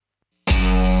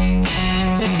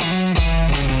Here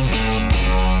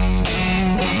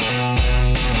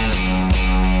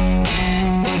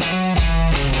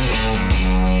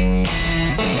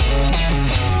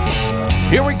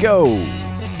we go.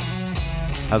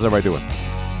 How's everybody doing?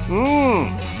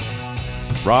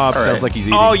 Rob sounds like he's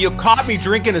eating. Oh, you caught me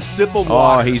drinking a sip of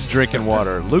water. Oh, he's drinking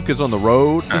water. Luke is on the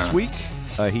road this week.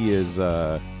 He is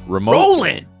remote.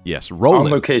 Rolling. Yes, rolling. On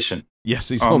location. Yes,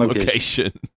 he's on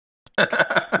location.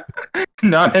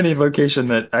 Not any location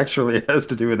that actually has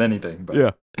to do with anything. But.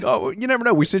 Yeah. Oh, you never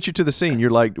know. We sent you to the scene.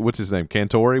 You're like, what's his name?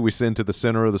 Cantori. We sent to the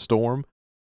center of the storm.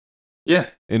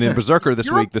 Yeah. And in Berserker this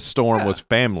week, the storm was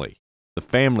family. The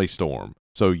family storm.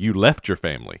 So you left your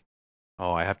family.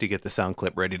 Oh, I have to get the sound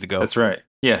clip ready to go. That's right.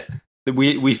 Yeah.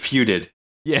 We feuded.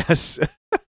 Yes.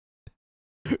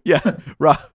 Yeah.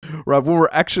 Rob, when we're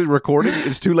actually recording,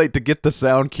 it's too late to get the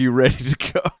sound cue ready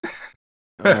to go.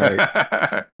 All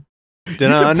right.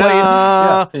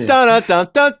 Da-na-na,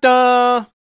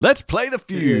 Let's play the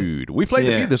feud. We played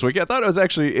the feud this week. I thought it was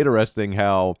actually interesting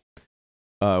how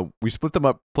we split them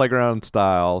up playground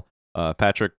style.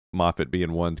 Patrick Moffat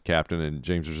being one captain and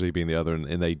James Rzee being the other,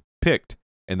 and they picked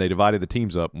and they divided the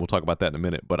teams up, and we'll talk about that in a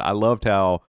minute. But I loved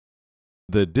how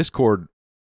the Discord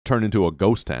turned into a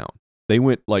ghost town. They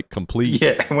went like complete,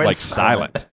 like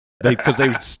silent. Because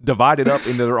they divided up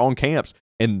into their own camps.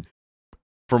 And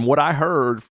from what I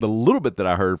heard, the little bit that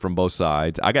I heard from both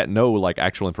sides, I got no like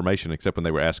actual information except when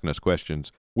they were asking us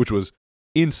questions, which was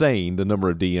insane. The number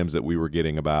of DMs that we were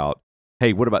getting about,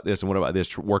 hey, what about this and what about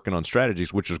this? Working on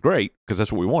strategies, which was great because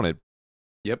that's what we wanted.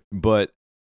 Yep. But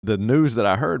the news that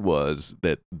I heard was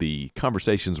that the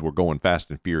conversations were going fast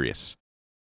and furious.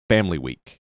 Family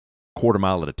Week, quarter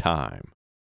mile at a time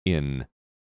in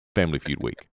Family Feud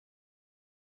Week.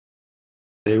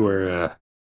 They were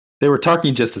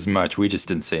talking just as much. We just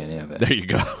didn't say any of it. There you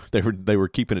go. They were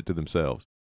keeping it to themselves,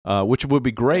 which would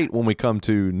be great when we come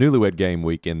to Newlywed Game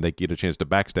Week and they get a chance to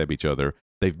backstab each other.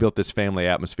 They've built this family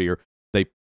atmosphere. They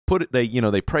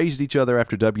praised each other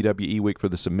after WWE Week for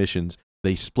the submissions.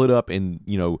 They split up and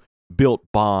built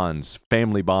bonds,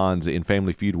 family bonds in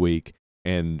Family Feud Week,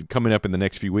 and coming up in the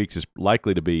next few weeks is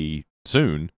likely to be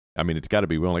soon. I mean, it's got to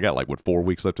be. We only got 4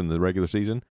 weeks left in the regular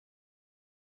season.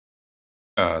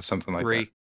 Something like 3. that.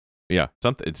 Yeah,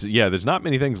 something. There's not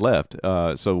many things left.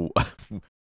 So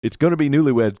it's going to be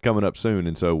Newlyweds coming up soon.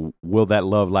 And so will that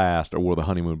love last, or will the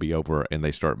honeymoon be over and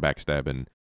they start backstabbing?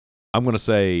 I'm going to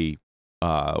say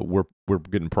we're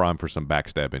getting primed for some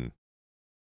backstabbing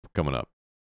coming up.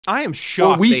 I am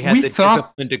shocked they had the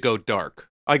discipline to go dark.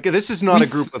 Like, this is not a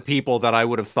group of people that I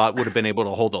would have thought would have been able to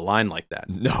hold a line like that.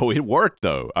 No, it worked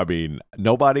though. I mean,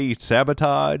 nobody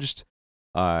sabotaged.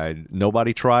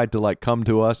 Nobody tried to come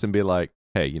to us and be like,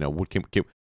 hey, what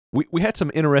we had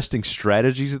some interesting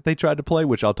strategies that they tried to play,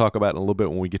 which I'll talk about in a little bit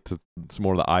when we get to some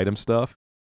more of the item stuff.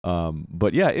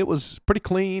 But yeah, it was pretty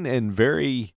clean and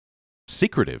very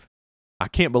secretive. I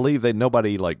can't believe that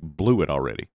nobody blew it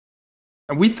already.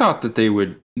 We thought that there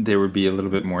would be a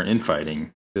little bit more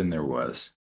infighting than there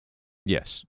was.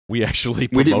 Yes, we actually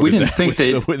we didn't think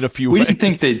they in a few we ways. didn't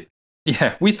think they.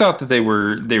 Yeah, we thought that they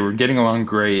were getting along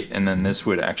great, and then this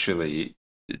would actually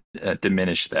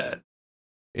diminish that.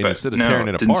 And instead of tearing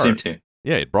it didn't apart, seem to.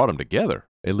 Yeah, it brought them together,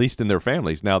 at least in their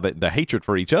families. Now, the hatred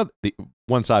for each other,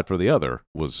 one side for the other,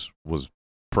 was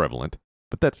prevalent.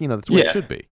 But that's that's what it should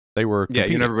be. They were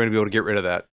competing. You're never going to be able to get rid of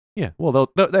that. Yeah, well,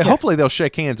 they hopefully they'll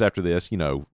shake hands after this.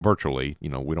 Virtually. We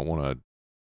don't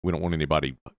want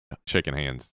anybody shaking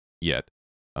hands yet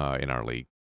in our league.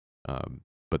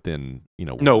 But then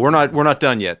no, we're not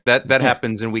done yet. That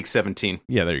happens in week 17.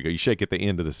 Yeah, there you go. You shake at the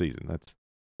end of the season.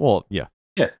 Yeah.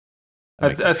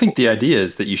 I think the idea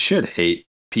is that you should hate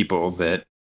people that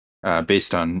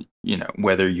based on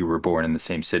whether you were born in the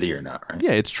same city or not, right?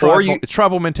 Yeah, it's tribal. It's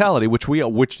tribal mentality, which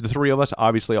the three of us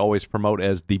obviously always promote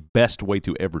as the best way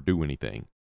to ever do anything.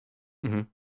 Mm-hmm.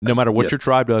 No matter what your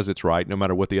tribe does, it's right. No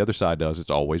matter what the other side does,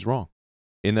 it's always wrong.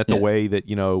 Isn't that the way that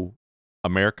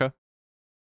America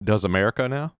does America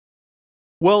now?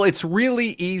 Well, it's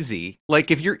really easy.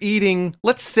 Like if you're eating,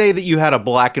 let's say that you had a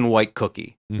black and white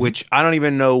cookie, which I don't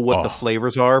even know what the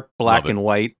flavors are. Black and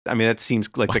white. I mean, that seems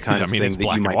like the kind of thing that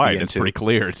you might be into. It's pretty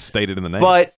clear. It's stated in the name.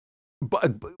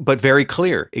 But very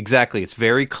clear. Exactly. It's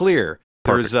very clear.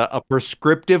 Perfect. There's a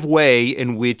prescriptive way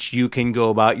in which you can go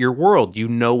about your world. You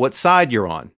know what side you're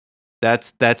on.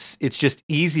 It's just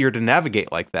easier to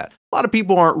navigate like that. A lot of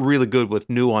people aren't really good with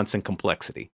nuance and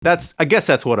complexity. I guess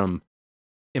that's what I'm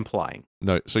implying.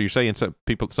 No, so you're saying some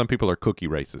people are cookie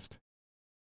racist?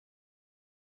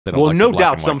 Well, no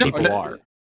doubt some people are.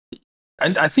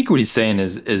 And I think what he's saying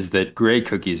is that gray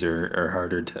cookies are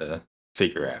harder to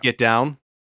figure out. Get down?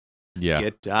 Yeah.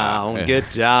 Get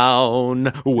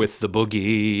down with the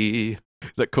boogie.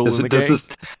 Is that cool in the gang?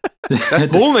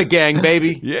 That's cool in the gang,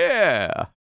 baby. Yeah.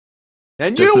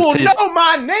 And you will know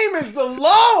my name is the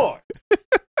Lord.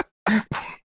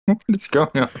 What is going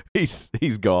on? He's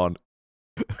gone.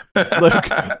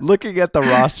 Looking at the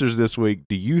rosters this week,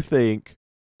 do you think,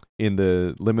 in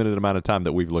the limited amount of time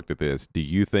that we've looked at this, do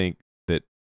you think that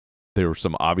there were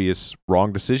some obvious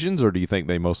wrong decisions, or do you think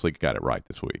they mostly got it right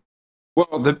this week?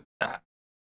 Well,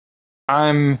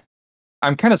 I'm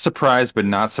kind of surprised, but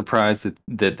not surprised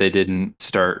that they didn't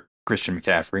start Christian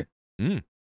McCaffrey.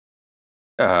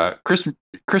 Christian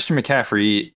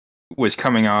McCaffrey was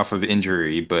coming off of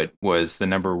injury, but was the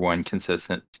number one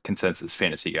consensus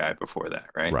fantasy guy before that,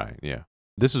 right? Right, yeah.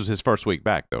 This was his first week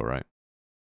back, though, right?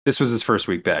 This was his first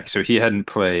week back, so he hadn't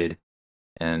played,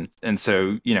 and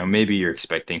so maybe you're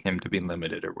expecting him to be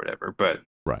limited or whatever, but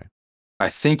right. I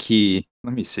think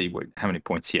let me see how many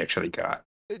points he actually got.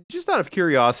 Just out of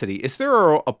curiosity, is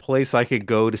there a place I could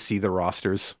go to see the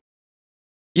rosters?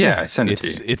 Yeah, I sent it to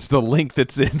you. It's the link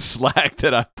that's in Slack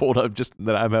that I pulled up,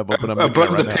 that I have open up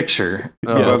above the now. picture.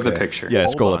 Above the picture. Yeah,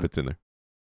 scroll up. It's in there.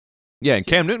 Yeah, and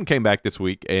Cam Newton came back this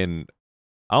week, and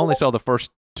I only saw the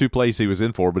first 2 plays he was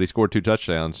in for, but he scored 2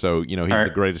 touchdowns. So he's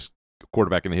the greatest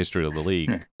quarterback in the history of the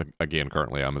league. Again,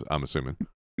 currently, I'm assuming.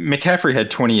 McCaffrey had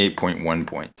 28.1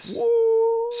 points,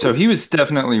 so he was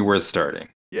definitely worth starting.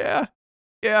 Yeah.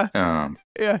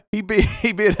 He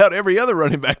beat out every other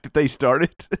running back that they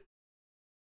started.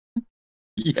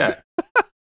 Yeah.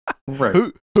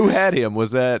 Right. Who had him?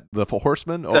 Was that the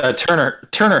Horseman?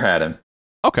 Turner had him.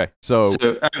 Okay, so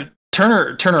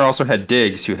Turner also had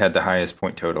Diggs, who had the highest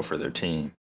point total for their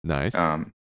team. Nice.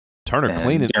 Turner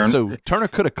cleaning. So Turner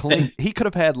could have cleaned. He could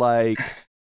have had like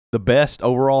the best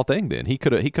overall thing. Then he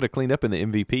could have cleaned up in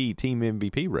the team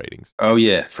MVP ratings. Oh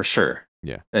yeah, for sure.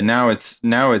 Yeah. And now it's.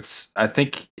 I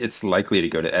think it's likely to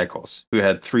go to Eccles, who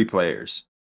had 3 players.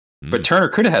 But Turner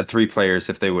could have had 3 players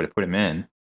if they would have put him in.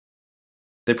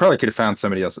 They probably could have found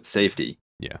somebody else at safety.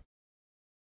 Yeah.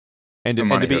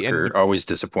 Hooker always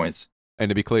disappoints. And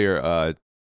to be clear,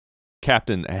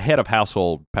 head of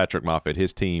household Patrick Moffitt,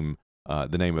 his team,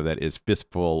 the name of that is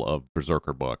Fistful of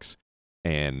Berserker Bucks,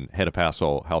 and head of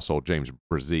household James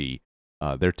Brzee,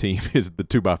 their team is the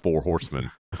 2x4 Horsemen,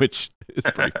 which is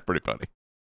pretty funny.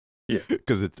 Yeah,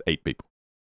 because it's 8 people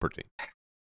per team.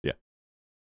 Yeah,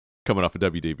 coming off a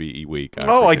WDBE week.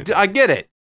 I get it.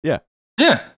 Yeah.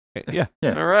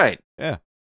 All right. Yeah.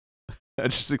 I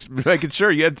just making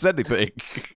sure you hadn't said anything.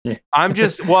 Yeah. I'm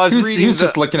just reading. He was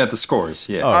just looking at the scores.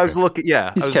 Yeah. Oh, okay. I was looking.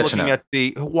 Yeah. He's I was looking up.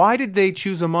 at why did they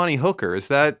choose Amani Hooker? Is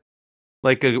that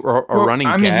like a running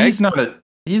gag? I mean,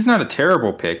 he's not a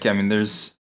terrible pick. I mean,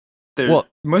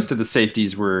 most of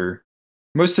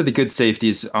the good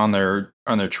safeties on their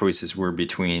choices were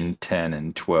between 10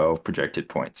 and 12 projected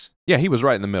points. Yeah, he was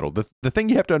right in the middle. The thing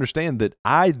you have to understand that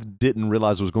I didn't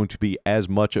realize was going to be as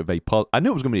much of a puzzle. I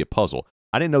knew it was going to be a puzzle.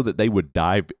 I didn't know that they would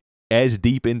dive as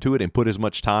deep into it and put as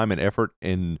much time and effort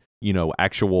and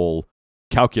actual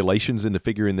calculations into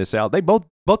figuring this out. They both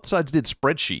sides did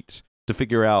spreadsheets to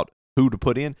figure out who to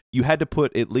put in. You had to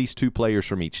put at least 2 players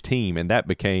from each team, and that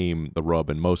became the rub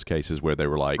in most cases where they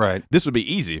were like, right. This would be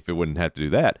easy if it wouldn't have to do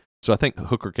that. So I think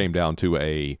Hooker came down to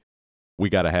we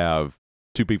got to have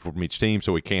 2 people from each team,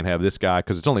 so we can't have this guy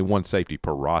because it's only 1 safety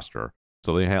per roster.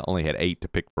 So they only had 8 to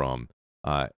pick from.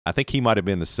 I think he might have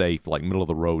been the safe, like middle of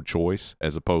the road choice,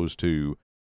 as opposed to.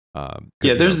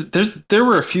 There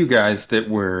were a few guys that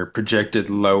were projected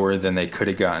lower than they could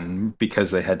have gotten because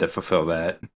they had to fulfill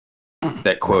that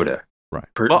quota. Right.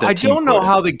 I don't know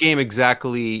how the game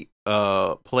exactly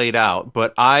played out,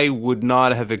 but I would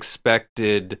not have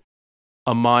expected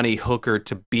Amani Hooker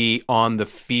to be on the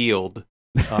field.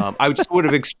 I just would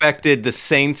have expected the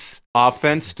Saints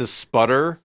offense to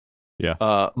sputter.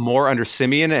 Yeah. More under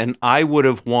Simeon, and I would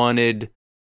have wanted.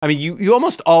 I mean, you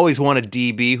almost always want a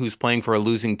DB who's playing for a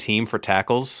losing team for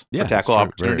tackles, for tackle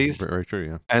opportunities. Very, very true.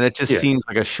 Yeah. And it just seems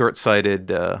like a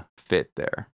short-sighted fit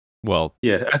there. Well,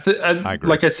 yeah, I agree.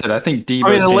 Like I said, I think Deebo.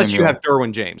 I mean, unless you have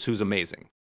Derwin James, who's amazing.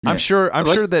 Yeah. I'm sure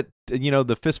that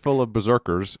the fistful of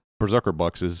Berserker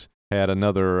Bucks had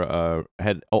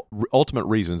ultimate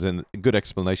reasons and good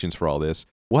explanations for all this.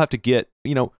 We'll have to get,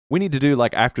 we need to do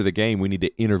like after the game, we need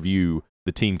to interview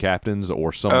the team captains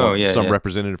or some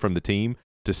representative from the team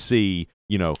to see,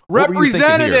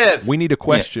 representative. We need to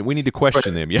question. We need to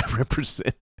question them. Yeah,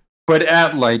 represent. But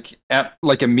at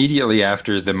immediately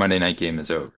after the Monday night game is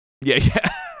over. Yeah.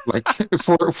 Like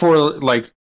for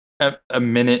like a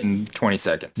minute and 20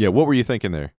 seconds. Yeah. What were you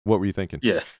thinking there? What were you thinking?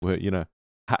 Yeah. Well,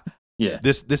 yeah.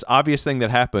 This obvious thing that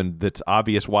happened. That's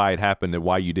obvious why it happened and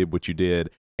why you did what you did.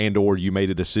 and or you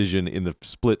made a decision in the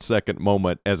split-second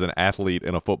moment as an athlete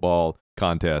in a football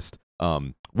contest.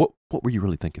 What were you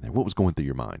really thinking there? What was going through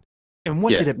your mind? And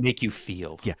what did it make you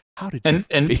feel? Yeah, how did you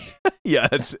feel? Yeah,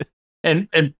 that's it.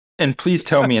 And please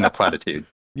tell me in a platitude.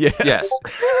 Yes.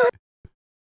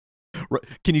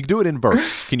 Can you do it in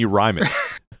verse? Can you rhyme it?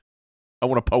 I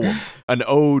want a poem, an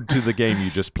ode to the game you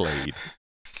just played.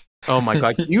 Oh my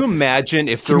God! Can you imagine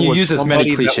if there was use as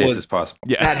many cliches as possible?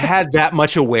 That had that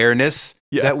much awareness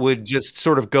that would just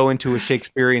sort of go into a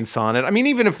Shakespearean sonnet. I mean,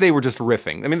 even if they were just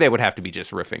riffing, I mean, they would have to be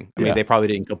just riffing. I mean, they probably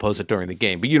didn't compose it during the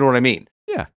game, but you know what I mean?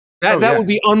 Yeah. That would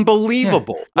be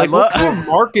unbelievable. Yeah. Like, what kind of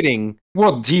marketing?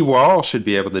 Well, D. Wall should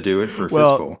be able to do it for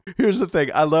Fistful. Here's the thing.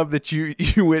 I love that you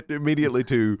went immediately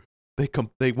to they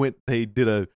riffed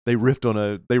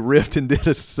and did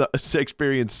a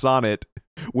Shakespearean sonnet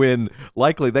when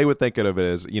likely they would think of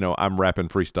it as, I'm rapping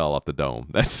freestyle off the dome.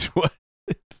 That's what.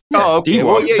 Oh, okay.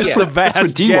 Well, just the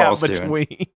vast gap between.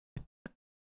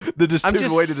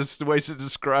 The way to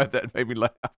describe that made me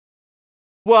laugh.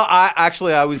 Well,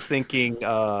 I was thinking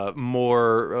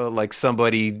more like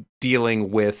somebody dealing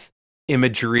with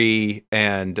imagery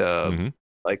and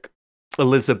like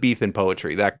Elizabethan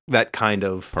poetry, that kind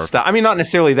of stuff. I mean, not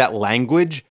necessarily that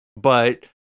language, but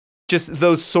just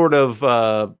those sort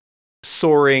of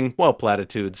soaring,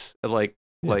 platitudes, like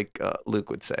Luke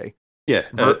would say. Yeah,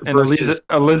 and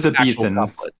Elizabethan,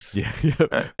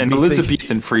 and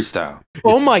Elizabethan freestyle.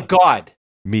 Oh my God!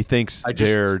 Methinks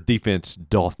their defense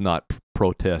doth not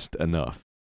protest enough,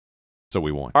 so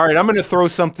we won. All right, I'm going to throw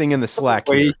something in the Slack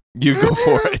here. You go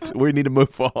for it. We need to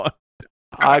move on.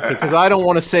 Because I don't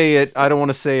want to say it. I don't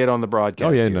want to say it on the broadcast.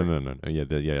 Oh yeah, no.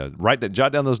 Yeah.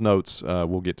 Jot down those notes.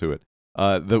 We'll get to it.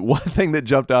 The one thing that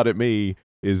jumped out at me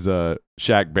is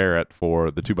Shaq Barrett for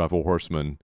the 2x4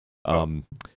 Horsemen.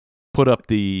 Put up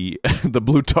the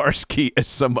blue Tarski, as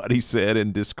somebody said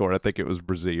in Discord. I think it was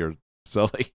Brazil or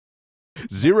Sully.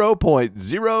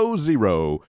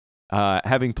 0.00.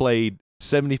 Having played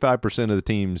 75% of the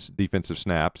team's defensive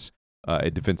snaps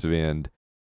at defensive end,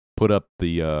 put up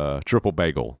the triple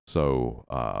bagel. So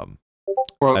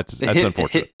that's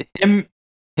unfortunate. Him,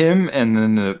 and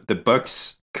then the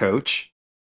Bucks coach.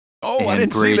 Oh, I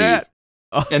didn't see that.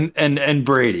 And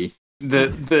Brady.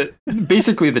 The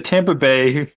basically the Tampa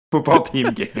Bay football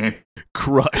team game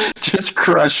just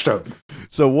crushed them.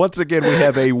 So once again, we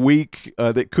have a week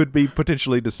that could be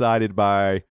potentially decided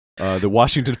by the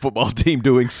Washington football team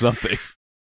doing something.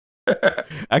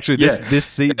 Actually,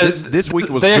 this week was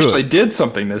they good. Actually did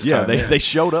something this time. They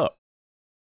showed up.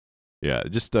 Yeah,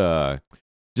 just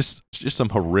some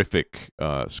horrific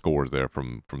scores there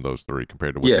from those three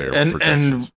compared to what their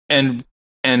projections.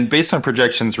 And based on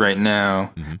projections right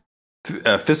now. Mm-hmm.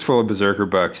 Fistful of Berserker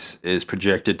Bucks is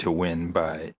projected to win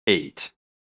by 8.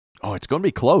 Oh, it's going to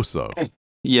be close, though.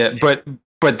 Yeah, but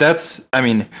that's, I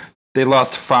mean, they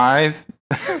lost 5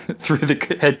 through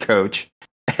the head coach,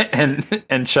 and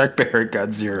Shaq Barrett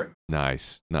got 0.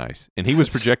 Nice. And he was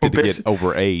projected to get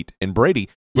over 8, and Brady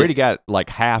got like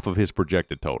half of his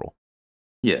projected total.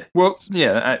 Yeah, well,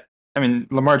 yeah, I mean,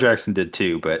 Lamar Jackson did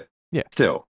too, but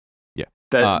still. Yeah.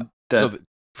 That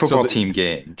football team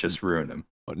game just ruined him.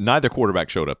 Neither quarterback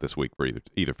showed up this week for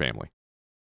either family.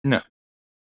 No.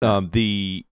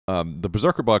 The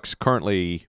Berserker Bucks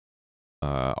currently they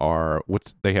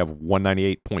have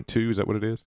 198.2, is that what it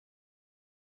is?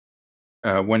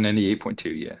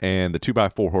 198.2, yeah. And the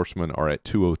 2x4 Horsemen are at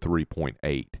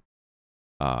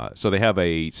 203.8. So they have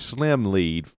a slim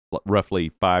lead,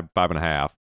 roughly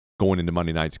 5.5 going into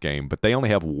Monday night's game, but they only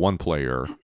have one player,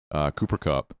 Cooper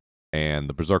Kupp, and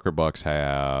the Berserker Bucks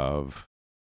have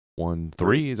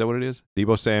 3, is that what it is?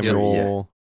 Deebo Samuel,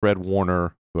 Fred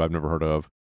Warner, who I've never heard of,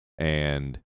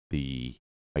 and a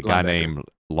guy named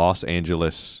Los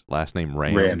Angeles, last name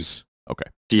Rams. Okay.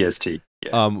 DST.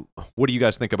 Yeah. What do you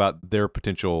guys think about their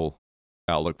potential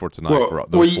outlook for tonight for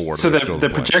those four? So the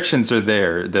projections are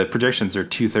there. The projections are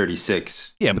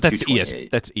 236. Yeah, but that's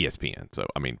ESPN. So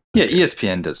I mean,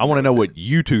 ESPN does. I want to know what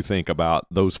you two think about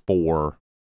those 4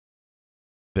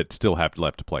 that still have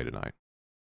left to play tonight.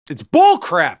 It's bull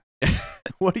crap.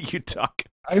 What are you talking?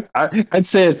 I'd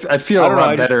say I feel a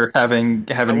lot better having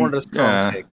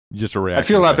just a reaction. I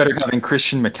feel a lot better having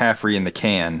Christian McCaffrey in the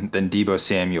can than Deebo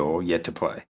Samuel yet to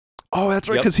play. Oh, that's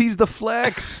right, because he's the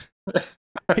flex.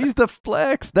 He's the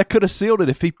flex. That could have sealed it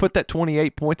if he put that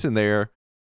 28 points in there.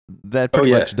 That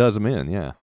pretty much does him in.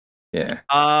 Yeah. Yeah.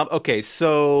 Okay,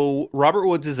 so Robert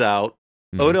Woods is out.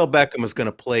 Odell Beckham is going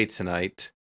to play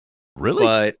tonight. Really?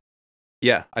 But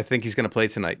yeah, I think he's going to play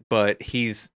tonight. But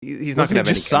he's not going to have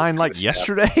any. Just signed like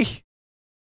yesterday.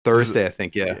 Thursday, I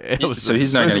think. Yeah. So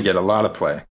he's not going to get a lot of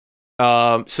play.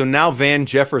 So now Van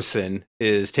Jefferson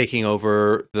is taking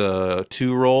over the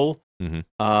 2 role.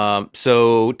 Mm-hmm.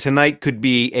 So tonight could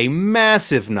be a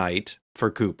massive night for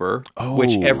Cooper,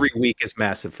 which every week is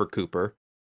massive for Cooper.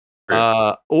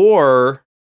 Or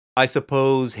I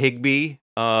suppose Higbee.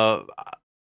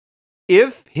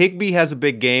 If Higbee has a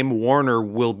big game, Warner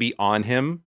will be on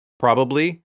him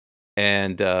probably,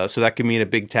 and so that could mean a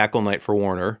big tackle night for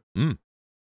Warner.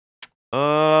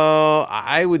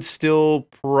 I would still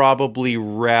probably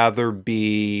rather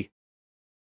be.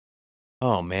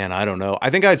 Oh man, I don't know.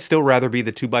 I think I'd still rather be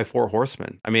the 2x4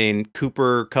 horseman. I mean,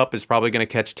 Cooper Kupp is probably going to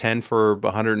catch 10 for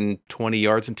 120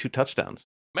 yards and 2 touchdowns.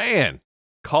 Man,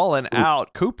 calling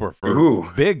out Cooper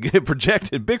for big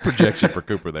projection for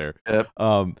Cooper there. Yep.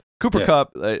 Cooper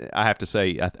Kupp, I have to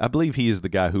say, I believe he is the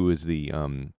guy who is the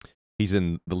he's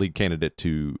in the lead candidate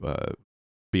to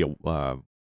be a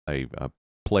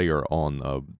player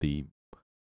on the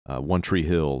One Tree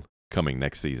Hill coming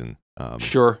next season.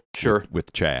 Sure.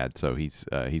 With Chad, so he's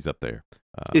up there.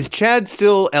 Is Chad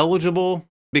still eligible?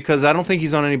 Because I don't think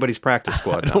he's on anybody's practice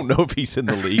squad. I don't know if he's in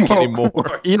the league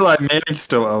anymore. Eli Manning's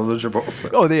still eligible. So.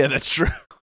 Oh yeah, that's true.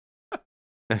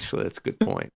 Actually, that's a good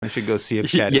point. I should go see if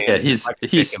Chad. He's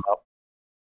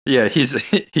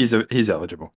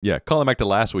eligible. Yeah, calling back to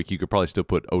last week, you could probably still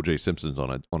put O.J. Simpson's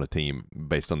on a team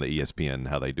based on the ESPN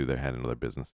how they do their handle their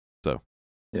business. So.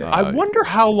 Yeah. I wonder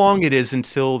how long it is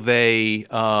until they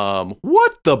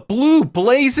what the blue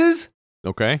blazes?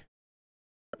 Okay.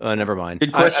 Never mind.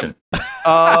 Good question.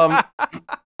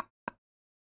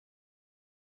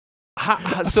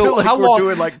 So like how we're long?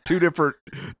 Doing like two different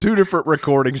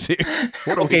recordings here.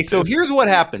 Okay, so here's what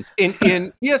happens in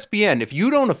ESPN. If you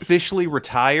don't officially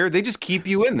retire, they just keep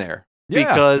you in there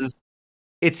because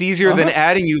it's easier than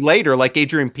adding you later, like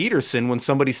Adrian Peterson when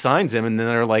somebody signs him, and then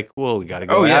they're like, "Well, we got to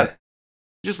go."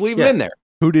 Just leave him in there.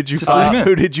 Who did you find?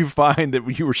 Who did you find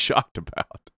that you were shocked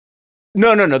about?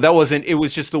 No. That wasn't. It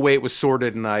was just the way it was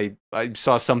sorted, and I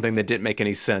saw something that didn't make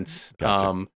any sense.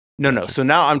 Gotcha. No. So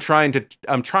now I'm trying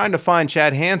to find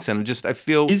Chad Hansen. I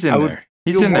feel he's in there.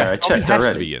 He's in there. I checked already. He has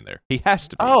already. to be in there. He has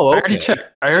to be. Oh, okay.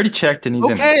 I already checked, and he's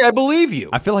in there. Okay, I believe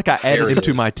you. I feel like I added him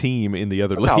to my team in the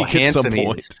other league at some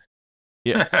point.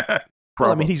 Yes.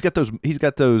 Well, I mean, he's got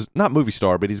those. Not movie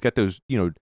star, but he's got those.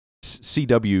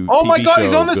 CW. Oh my TV God, show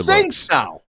he's on the good Saints looks.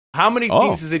 now. How many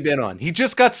teams has he been on? He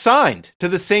just got signed to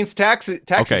the Saints taxi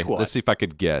okay, squad. Let's see if I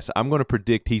could guess. I'm going to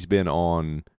predict he's been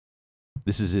on.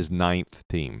 This is his 9th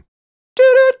team.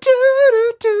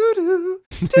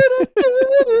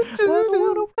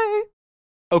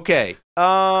 Okay.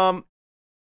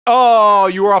 Oh,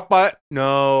 you were off by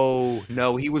no.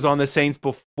 He was on the Saints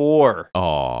before.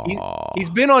 Oh,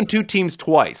 he's been on 2 teams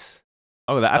twice.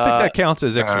 Oh, I think that counts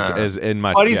as extra as in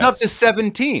my. But he's up to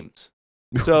 7 teams.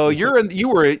 So you had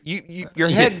your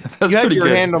hand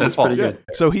on the ball. Good.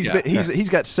 So he's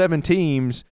got 7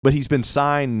 teams, but he's been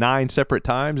signed 9 separate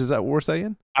times. Is that what we're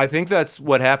saying? I think that's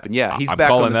what happened. Yeah, I'm back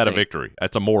calling on the that Saints. a victory.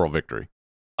 That's a moral victory.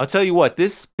 I'll tell you what.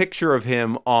 This picture of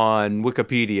him on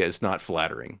Wikipedia is not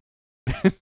flattering.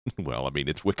 Well, I mean,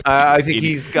 it's Wikipedia. I think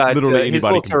he's got his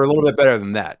looks are a little bit better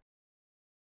than that.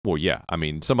 Well, yeah. I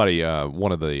mean, somebody,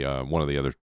 one of the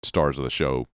other stars of the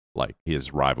show, like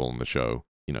his rival in the show,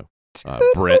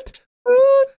 Brett.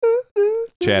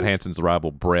 Chad Hansen's the rival,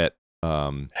 Brett.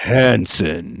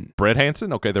 Hansen. Brett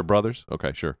Hansen? Okay, they're brothers.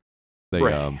 Okay, sure.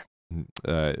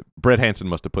 Brett Hansen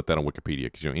must have put that on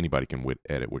Wikipedia because anybody can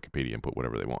edit Wikipedia and put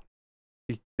whatever they want.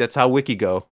 That's how Wiki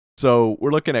go. So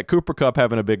we're looking at Cooper Kupp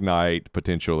having a big night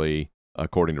potentially,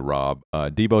 according to Rob.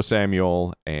 Deebo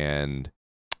Samuel and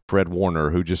Fred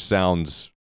Warner, who just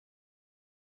sounds.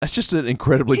 That's just an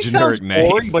incredibly generic name.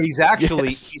 Boring, but he's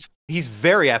actually he's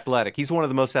very athletic. He's one of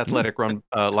the most athletic run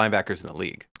linebackers in the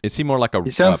league. Is he more like a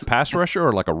pass rusher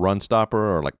or like a run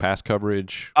stopper or like pass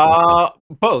coverage?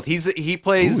 Both. He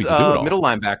plays middle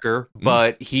linebacker,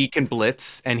 but he can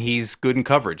blitz and he's good in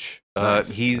coverage.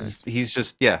 He's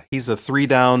just he's a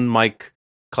 3-down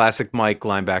classic Mike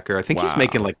linebacker. I think he's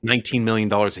making like $19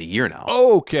 million a year now.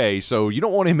 Okay, so you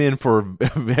don't want him in for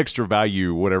extra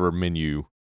value, whatever menu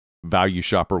value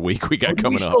shopper week we got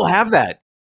coming up. We still have that.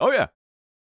 Oh yeah.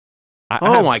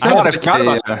 My God, I forgot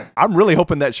about that. I'm really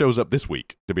hoping that shows up this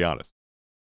week, to be honest.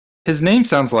 His name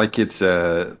sounds like it's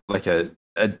a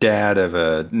dad of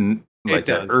an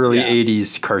early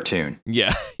 80s cartoon.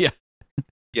 Yeah.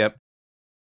 Yep.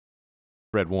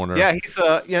 Fred Warner. Yeah, he's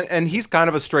and he's kind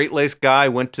of a straight-laced guy,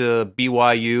 went to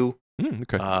BYU.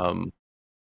 Okay.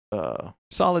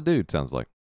 Solid dude, sounds like.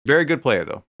 Very good player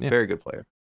though. Yeah. Very good player.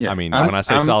 Yeah. I mean, when I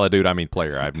say solid dude, I mean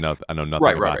player. I know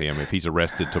nothing about him. If he's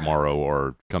arrested tomorrow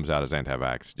or comes out as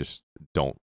anti-vax, just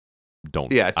don't.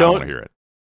 Yeah, don't want to hear it.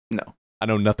 No. I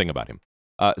know nothing about him.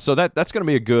 So that's going to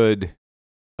be a good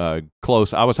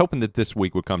close. I was hoping that this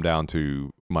week would come down to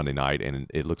Monday night, and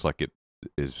it looks like it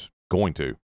is going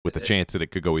to, with the chance that it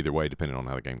could go either way depending on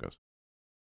how the game goes.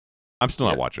 I'm still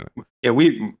not watching it.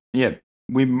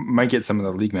 We might get some of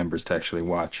the league members to actually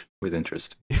watch with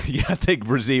interest. Yeah, I think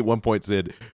Brzee at one point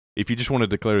said, if you just want to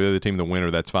declare the other team the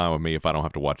winner, that's fine with me if I don't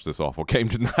have to watch this awful game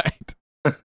tonight.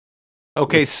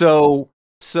 Okay, so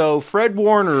Fred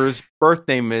Warner's birth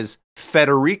name is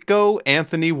Federico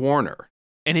Anthony Warner.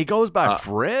 And he goes by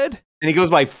Fred? And he goes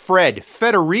by Fred.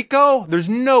 Federico? There's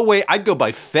no way. I'd go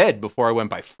by Fed before I went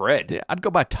by Fred. Yeah, I'd go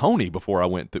by Tony before I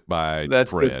went by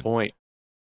That's Fred. a good point.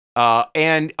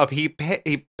 And he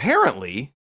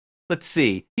apparently, let's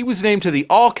see, he was named to the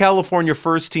All-California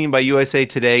First Team by USA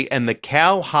Today and the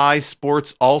Cal High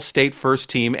Sports All-State First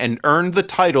Team and earned the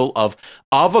title of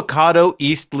Avocado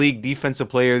East League Defensive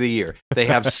Player of the Year. They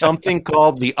have something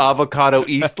called the Avocado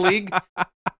East League,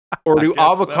 or do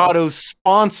avocados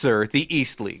sponsor the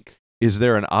East League? Is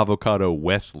there an Avocado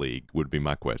West League would be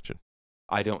my question.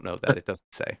 I don't know that. It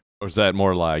doesn't say. Or is that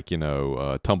more like,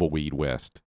 Tumbleweed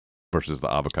West versus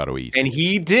the Avocado East? And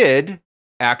he did.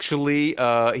 Actually,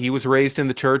 he was raised in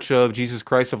the Church of Jesus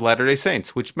Christ of Latter-day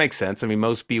Saints, which makes sense. I mean,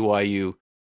 most BYU,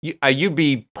 you'd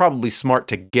be probably smart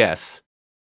to guess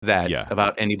that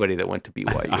about anybody that went to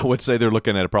BYU. I would say they're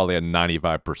looking at probably a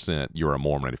 95% you're a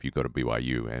Mormon if you go to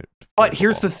BYU. But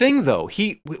here's the thing, though.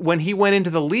 When he went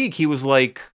into the league, he was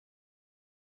like,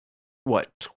 what,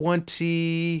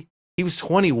 20? He was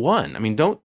 21. I mean,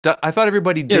 I thought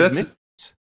everybody did.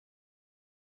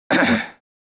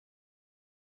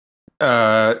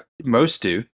 Most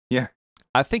do. Yeah.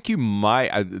 I think you might.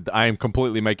 I am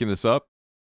completely making this up.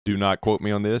 Do not quote me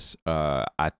on this.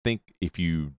 I think if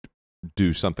you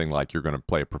do something like you're going to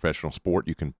play a professional sport,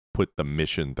 you can put the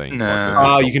mission thing.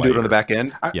 No. You can do it on the back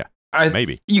end.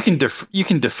 Maybe you can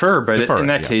defer, but in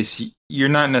that case, you're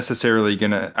not necessarily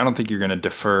gonna. I don't think you're gonna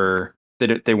defer.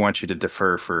 They want you to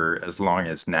defer for as long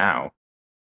as now,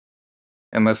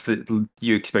 unless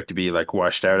you expect to be like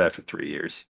washed out after 3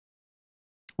 years.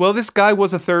 Well, this guy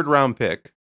was a third-round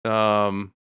pick. He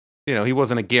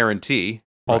wasn't a guarantee.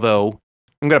 Right. Although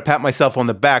I'm going to pat myself on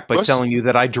the back by telling you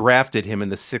that I drafted him in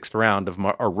the 6th round of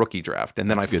our rookie draft, and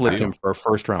then I flipped him for a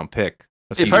first-round pick.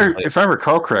 If I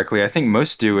recall correctly, I think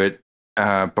most do it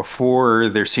before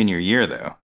their senior year,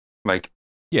 though. Like,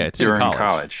 it's during in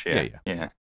college. Yeah.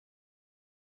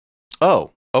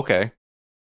 Oh, okay.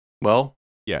 Well.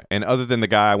 Yeah, and other than the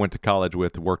guy I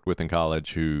worked with in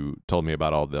college, who told me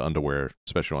about all the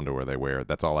special underwear they wear,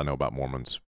 that's all I know about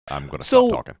Mormons. I'm going to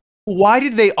stop talking. Why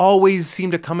did they always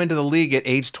seem to come into the league at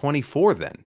age 24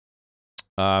 then?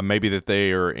 Maybe that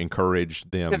they are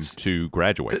encouraged them to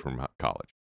graduate from college.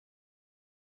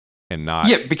 And not...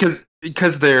 Yeah,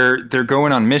 because they're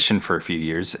going on mission for a few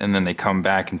years, and then they come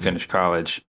back and finish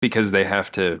college because they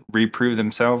have to reprove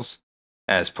themselves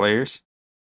as players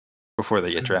before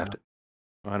they get drafted.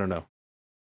 I don't know.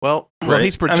 Well,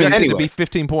 he's projected to be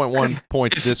 15.1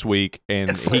 points this week, and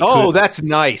that's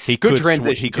nice. Good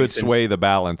transition. He could sway the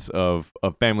balance of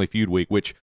Family Feud week,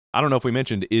 which I don't know if we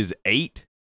mentioned is 8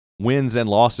 wins and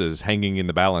losses hanging in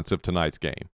the balance of tonight's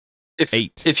game.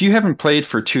 8. If you haven't played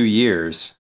for 2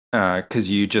 years because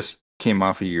you just came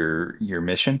off of your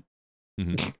mission,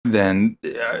 then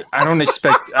I don't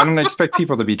expect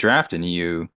people to be drafting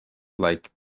you like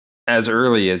as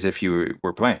early as if you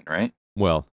were playing, right?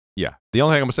 Well, yeah. The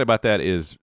only thing I'm going to say about that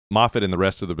is Moffitt and the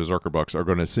rest of the Berserker Bucks are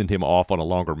going to send him off on a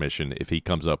longer mission if he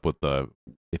comes up with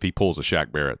if he pulls a Shaq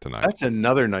Barrett tonight. That's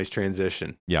another nice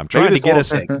transition. Yeah, I'm trying to get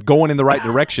us going in the right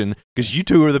direction because you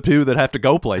two are the two that have to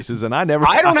go places, and I don't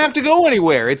have to go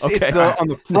anywhere. It's on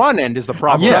the front end is the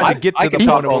problem. Yeah,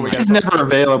 he's never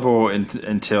available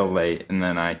until late, and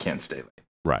then I can't stay late.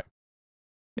 Right.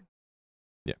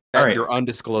 Yeah. All right. Your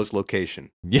undisclosed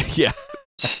location. Yeah.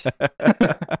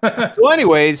 Well,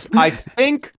 anyways, I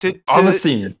think on the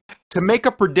scene to make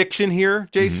a prediction here,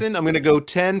 Jason, I'm going to go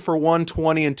 10 for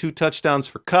 120 and 2 touchdowns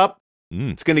for Kupp.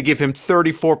 It's going to give him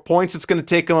 34 points. It's going to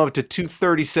take him up to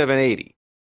 237.80.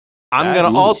 I'm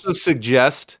going to also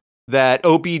suggest that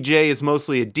OBJ is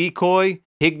mostly a decoy.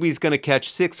 Higbee's going to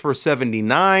catch 6 for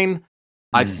 79.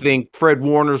 I think Fred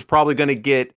Warner's probably going to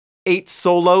get 8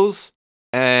 solos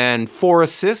and 4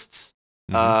 assists.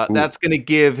 That's going to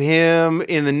give him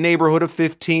in the neighborhood of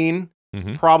 15.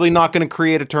 Probably not going to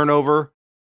create a turnover.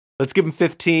 Let's give him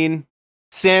 15.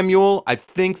 Samuel, I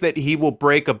think that he will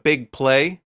break a big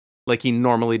play like he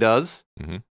normally does.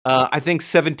 I think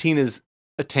 17 is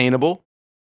attainable.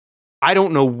 I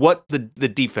don't know what the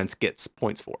defense gets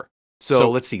points for.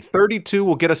 So let's see. 32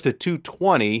 will get us to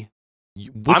 220.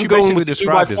 What I'm you going basically with the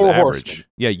described is 2x4 average. horsemen.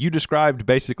 Yeah, you described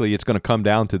basically it's going to come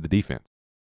down to the defense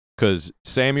because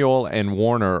Samuel and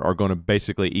Warner are going to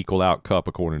basically equal out Kupp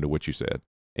according to what you said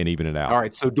and even it out. All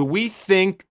right, so do we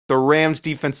think the Rams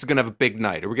defense is going to have a big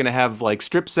night? Are we going to have like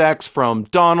strip sacks from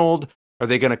Donald? Are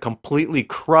they going to completely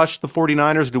crush the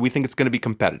 49ers? Or do we think it's going to be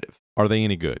competitive? Are they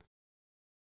any good?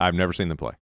 I've never seen them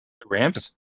play. The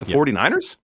Rams? The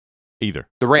 49ers? Either.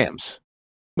 The Rams.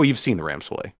 Well, you've seen the Rams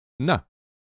play. No,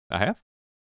 I have.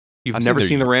 I've never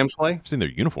seen the Rams play? I've seen their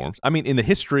uniforms. I mean, in the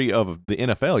history of the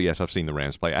NFL, yes, I've seen the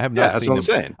Rams play. I have not Yeah, that's seen what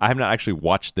them. I'm saying. I have not actually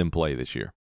watched them play this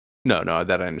year. No,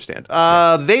 that I understand.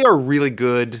 They are really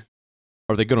good.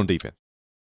 Are they good on defense?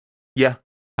 Yeah.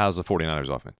 How's the 49ers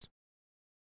offense?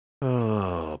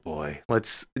 Oh, boy. We're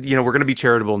going to be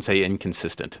charitable and say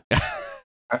inconsistent.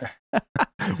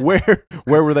 Where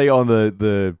were they on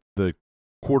the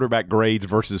quarterback grades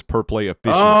versus per play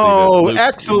efficiency? Oh, Luke,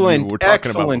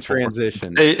 excellent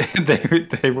transition.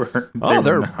 They were.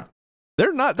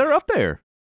 They're not. They're up there.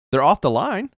 They're off the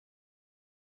line.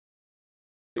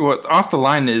 Well, off the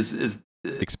line is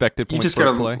Expected points you just per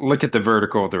gotta play. look at the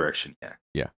vertical direction.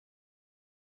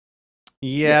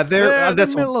 Yeah,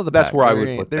 that's middle of the that's pack. where I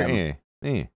would put them.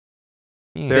 They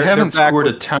They're haven't scored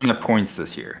a backward. ton of points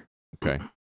this year. Okay.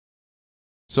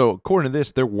 So according to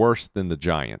this, they're worse than the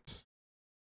Giants.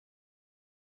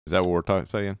 Is that what we're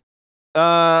saying? It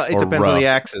Or depends on rough. the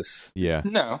axis. Yeah,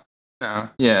 No.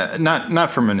 Yeah,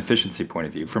 not from an efficiency point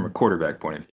of view, from a quarterback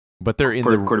point of view. but they're in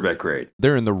Quarterback grade.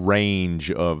 they're in the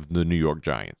range of the New York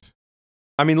Giants.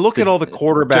 I mean, look at all the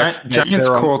quarterbacks Giants,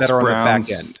 Colts, that are on the back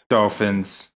Browns, end.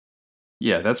 Dolphins.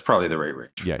 Yeah, that's probably the right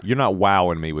range. Yeah, you're not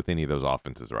wowing me with any of those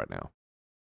offenses right now.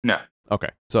 No. Okay,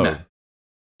 so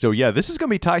No. yeah, this is gonna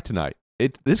be tight tonight.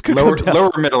 This could Lower come down-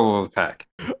 lower middle of the pack.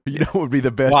 You know, what would be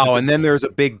the best. Wow, and then there's a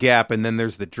big gap, and then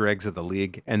there's the dregs of the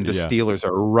league, and the Yeah. Steelers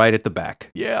are right at the back.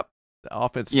 Yep, the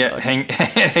offense. Yeah, sucks.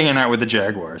 hanging out with the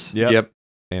Jaguars. Yep.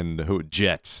 And who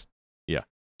Jets? Yeah.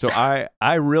 So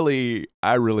I really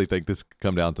think this could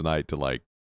come down tonight to like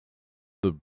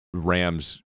the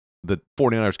Rams, the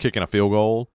 49ers kicking a field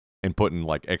goal and putting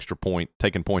like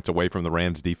taking points away from the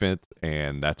Rams defense,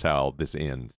 and that's how this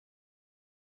ends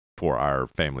for our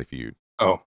family feud.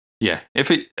 Oh, yeah.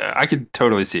 I could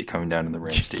totally see it coming down to the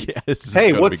Rams team. Yeah, this is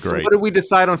Hey, gonna be great. what did we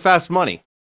decide on fast money?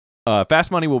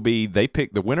 Fast money will be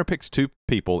the winner picks 2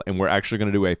 people, and we're actually going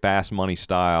to do a fast money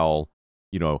style.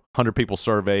 100 people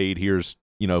surveyed. Here's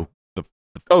the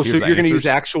Oh, here's so the you're going to answers. use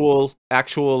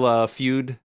actual feud?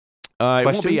 It won't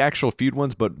questions? be actual feud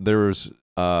ones, but there's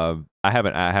I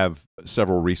have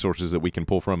several resources that we can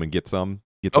pull from and get some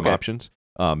Okay. options.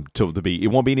 To be, it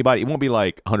won't be anybody. It won't be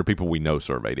like 100 people we know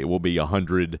surveyed. It will be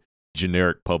 100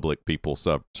 generic public people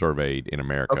surveyed in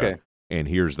America. Okay. And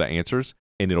here's the answers,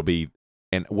 and it'll be.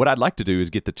 And what I'd like to do is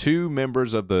get the 2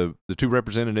 members of the 2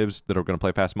 representatives that are going to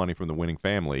play Fast Money from the winning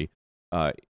family.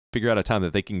 Figure out a time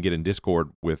that they can get in Discord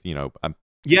with.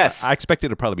 Yes. I expect it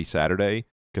to probably be Saturday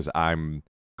because I'm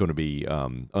going to be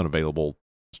unavailable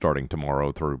starting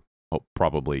tomorrow through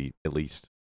probably at least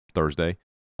Thursday.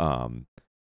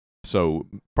 So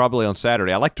probably on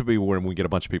Saturday. I like to be when we get a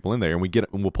bunch of people in there and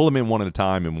we'll pull them in one at a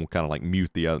time and we'll kind of like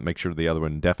mute the other, make sure the other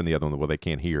one, deafen the other one where they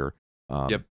can't hear.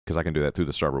 Yep. Because I can do that through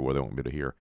the server where they won't be able to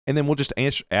hear. And then we'll just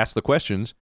ask the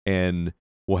questions and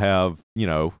we'll have,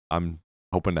 I'm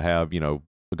hoping to have, a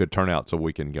good turnout so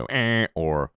we can go,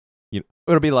 or,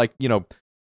 it'll be like,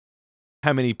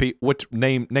 how many people,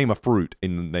 name a fruit,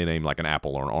 and they name like an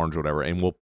apple or an orange or whatever, and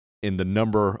we'll, in the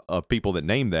number of people that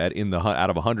name that out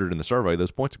of 100 in the survey,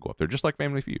 those points will go up. They're just like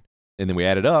Family Feud. And then we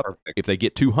add it up. Perfect. If they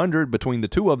get 200 between the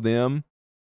 2 of them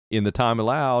in the time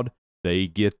allowed, they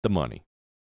get the money.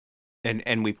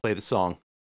 And we play the song.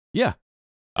 Yeah.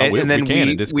 And then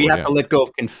we have yeah. to let go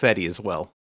of confetti as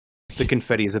well. The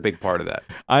confetti is a big part of that.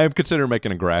 I am considering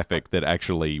making a graphic that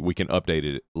actually we can update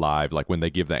it live. Like when they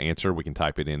give the answer, we can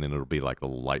type it in and it'll be like a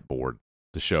little light board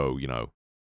to show,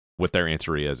 what their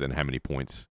answer is and how many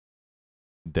points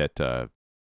that, the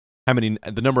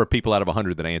number of people out of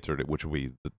 100 that answered it, which will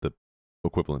be the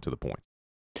equivalent to the point.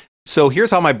 So here's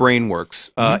how my brain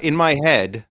works. In my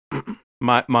head,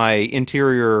 my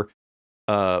interior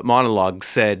monologue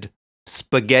said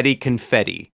spaghetti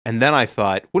confetti. And then I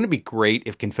thought, wouldn't it be great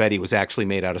if confetti was actually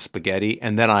made out of spaghetti?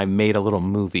 And then I made a little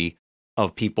movie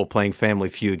of people playing Family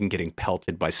Feud and getting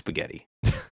pelted by spaghetti.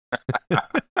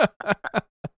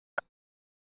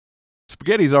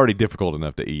 Spaghetti's already difficult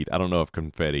enough to eat. I don't know if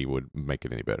confetti would make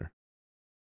it any better.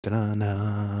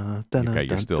 Okay,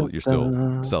 you're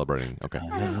still celebrating. Okay.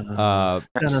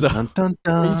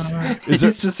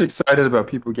 He's just excited about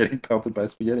people getting pelted by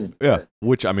spaghetti. Yeah,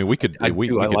 which I mean, we could I do, we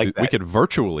I could like we that. could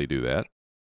virtually do that.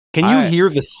 Can you hear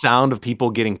the sound of people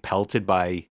getting pelted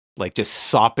by like just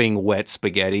sopping wet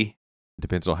spaghetti?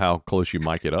 Depends on how close you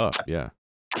mic it up. Yeah,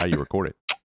 how you record it.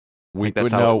 We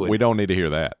don't need to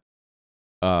hear that.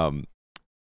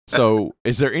 So,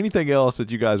 is there anything else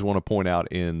that you guys want to point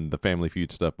out in the Family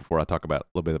Feud stuff before I talk about a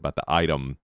little bit about the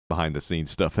item behind the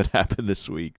scenes stuff that happened this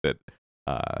week? That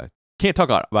can't talk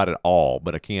about it all,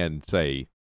 but I can say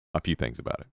a few things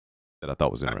about it that I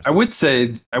thought was interesting. I would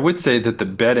say that the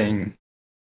betting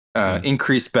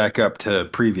increased back up to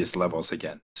previous levels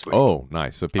again this week. Oh,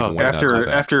 nice! So people went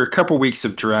after a couple weeks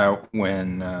of drought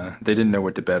when they didn't know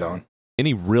what to bet on.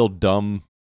 Any real dumb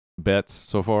bets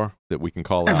so far that we can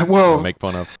call out and make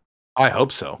fun of? I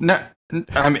hope so. No,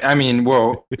 I mean,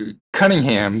 well,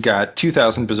 Cunningham got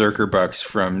 2,000 Berserker bucks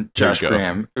from Josh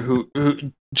Graham, who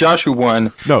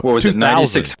won. No, what was it,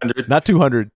 9,600? Not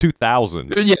 200,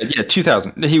 2,000. Yeah,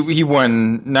 2,000. He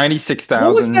won 96,000.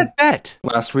 What was that bet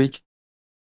last week?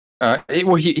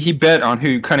 He bet on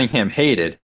who Cunningham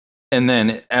hated, and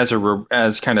then as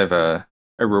kind of a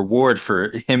reward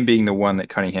for him being the one that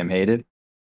Cunningham hated,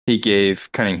 he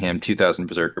gave Cunningham 2,000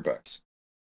 Berserker bucks.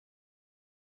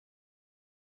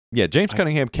 Yeah, James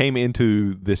Cunningham came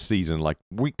into this season like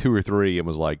week 2 or 3 and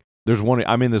was like, "There's one.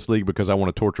 I'm in this league because I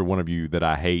want to torture one of you that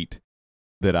I hate,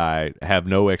 that I have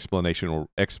no explanation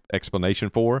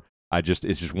for.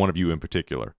 It's just one of you in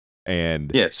particular."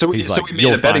 And so we made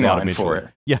a betting line for it.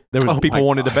 Yeah, there was people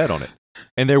wanted to bet on it,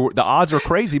 and the odds are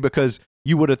crazy because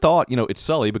you would have thought, it's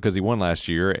Sully because he won last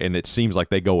year, and it seems like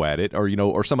they go at it,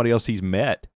 or somebody else he's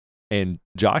met, and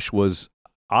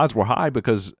odds were high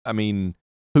because I wouldn't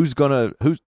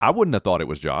have thought it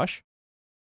was Josh.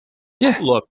 Yeah,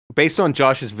 look, based on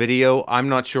Josh's video, I'm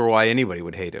not sure why anybody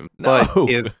would hate him. But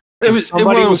if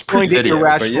somebody was going to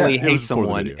irrationally hate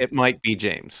someone, it might be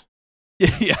James.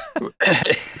 Yeah.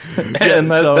 And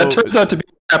that turns out to be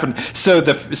what happened. So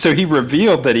he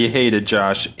revealed that he hated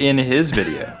Josh in his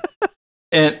video.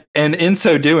 and in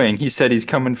so doing, he said he's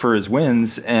coming for his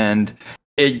wins, and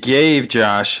it gave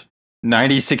Josh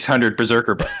 9,600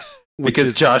 Berserker bucks.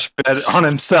 Because Josh bet on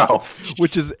himself,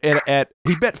 which is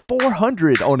he bet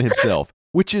 400 on himself,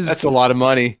 that's a lot of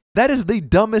money. That is the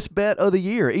dumbest bet of the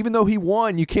year. Even though he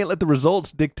won, you can't let the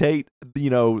results dictate,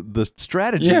 the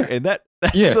strategy, and that's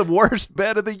the worst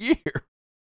bet of the year.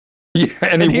 Yeah,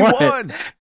 and he won.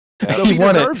 So he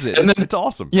deserves it. And then, it's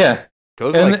awesome. Yeah,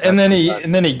 and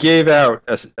then he gave out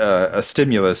a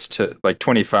stimulus to like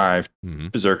 25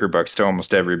 Berserker bucks to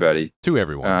almost everybody, to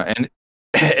everyone,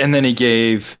 and then he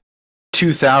gave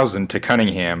 2,000 to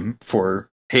Cunningham for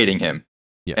hating him,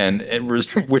 and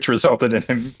which resulted in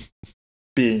him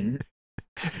being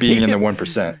in the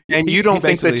 1%. And you don't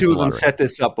think the two of them set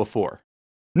this up before?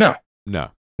 No,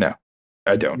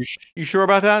 I don't. You sure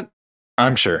about that?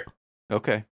 I'm sure.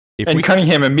 Okay.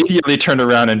 Cunningham immediately turned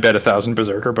around and bet 1,000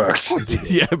 Berserker bucks.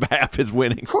 Yeah, half his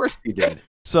winning. Of course he did.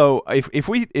 So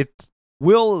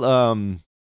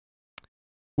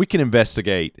we can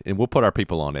investigate and we'll put our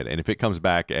people on it. And if it comes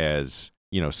back as,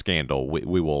 scandal,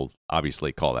 we will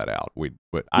obviously call that out.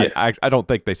 I don't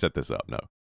think they set this up.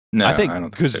 No, I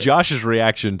think because Josh's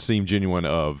reaction seemed genuine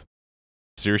of,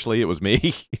 seriously, it was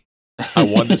me. I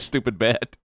won this stupid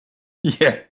bet.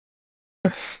 Yeah.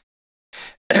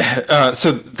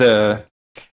 So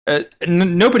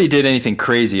nobody did anything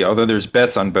crazy, although there's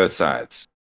bets on both sides.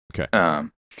 Okay.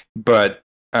 But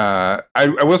I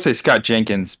will say Scott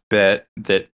Jenkins bet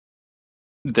that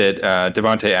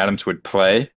Devontae Adams would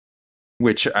play,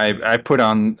 which I put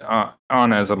on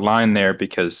as a line there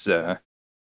because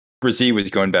Brzee was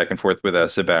going back and forth with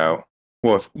us about,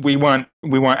 well, if we want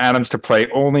Adams to play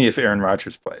only if Aaron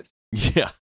Rodgers plays. Yeah.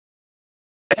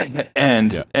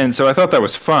 And so I thought that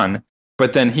was fun,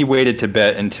 but then he waited to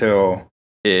bet until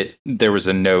there was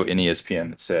a note in ESPN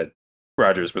that said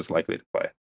Rodgers was likely to play.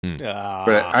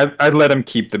 But I let him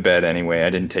keep the bet anyway.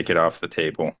 I didn't take it off the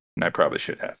table, and I probably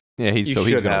should have. Yeah, he's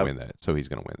going to win that. So he's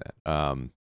going to win that.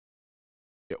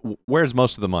 Where's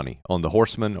most of the money? On the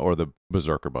Horseman or the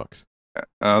Berserker bucks?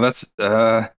 That's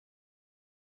well,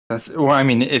 I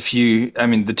mean,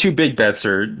 the two big bets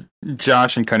are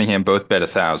Josh and Cunningham both bet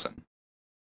 1,000.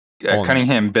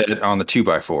 Cunningham bet on the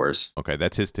 2x4s. Okay,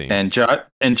 that's his team. And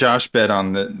Josh bet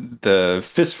on the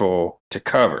fistful to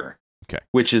cover. Okay,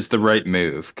 which is the right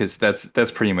move because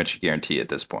that's pretty much a guarantee at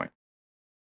this point.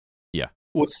 Yeah.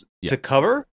 To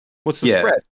cover? What's the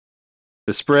spread?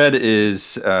 The spread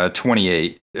is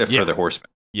 28 for the Horsemen.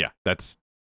 Yeah,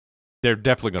 they're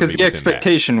definitely going to be because the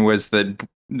expectation was that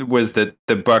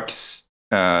the Bucks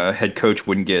head coach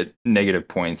wouldn't get negative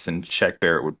points and Shaq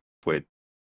Barrett would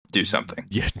do something.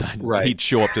 Yeah, right. He'd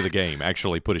show up to the game,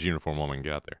 actually put his uniform on and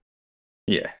get out there.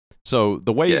 Yeah. So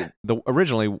the way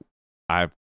originally, I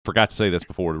forgot to say this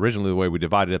before. Originally, the way we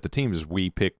divided up the teams is we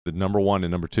picked the number 1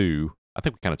 and number 2. I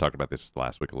think we kind of talked about this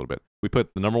last week a little bit. We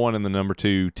put the number 1 and the number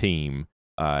 2 team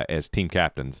as team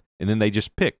captains, and then they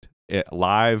just picked it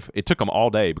live. It took them all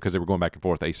day because they were going back and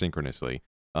forth asynchronously.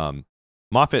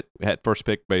 Moffat had first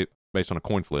pick based on a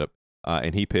coin flip,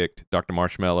 and he picked Dr.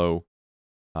 Marshmallow,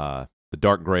 the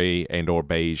dark gray and or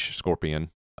beige scorpion,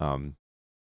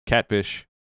 Catfish,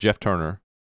 Jeff Turner,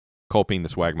 Colpine the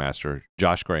Swagmaster,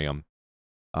 Josh Graham,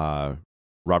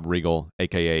 Rob Regal,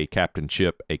 a.k.a. Captain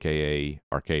Chip, a.k.a.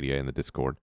 Arcadia in the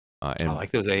Discord. And, I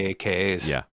like those AAKs.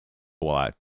 Yeah.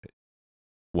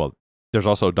 Well, there's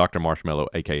also Dr. Marshmallow,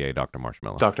 a.k.a. Dr.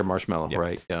 Marshmallow. Dr. Marshmallow, yeah.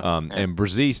 right. Yeah. And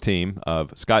Brazie's team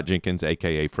of Scott Jenkins,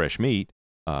 a.k.a. Fresh Meat,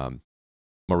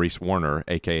 Maurice Warner,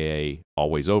 a.k.a.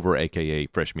 Always Over, a.k.a.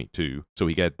 Fresh Meat 2. So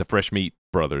he got the Fresh Meat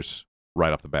brothers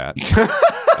right off the bat.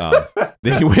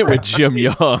 Then he went with Jim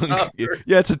Young.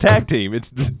 Yeah, it's a tag team.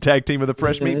 It's the tag team of the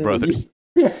Fresh Meat brothers.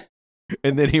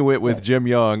 And then he went with Jim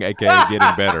Young, a.k.a.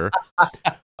 Getting Better.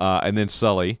 And then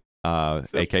Sully,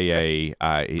 a.k.a.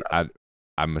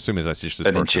 I'm assuming that's just his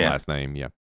first and last name. Yeah.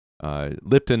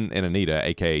 Lipton and Anita,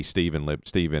 a.k.a. Steve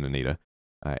and Anita.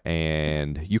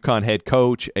 And Yukon head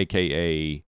coach,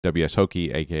 a.k.a. W.S.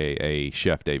 Hokie, a.k.a.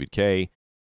 Chef David K.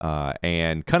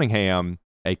 And Cunningham,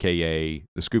 a.k.a.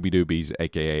 the Scooby Doobies,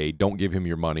 a.k.a. don't give him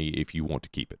your money if you want to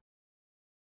keep it.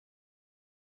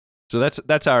 So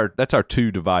that's our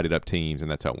 2 divided up teams, and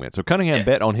that's how it went. So Cunningham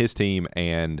bet on his team,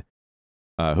 and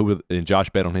Josh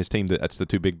bet on his team. That's the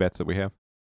 2 big bets that we have.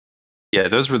 Yeah,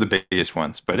 those were the biggest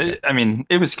ones, but it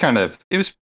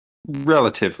was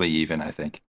relatively even, I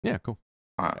think. Yeah, cool.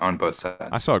 On both sides.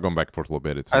 I saw it going back and forth a little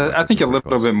bit. I think a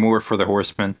little bit more for the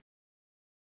Horsemen.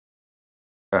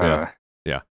 Yeah,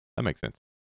 that makes sense.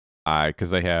 Because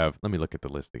they have. Let me look at the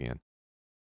list again.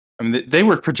 I mean, they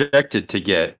were projected to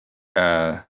get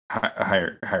a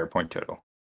higher point total.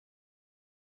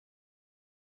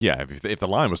 Yeah, if the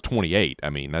line was 28, I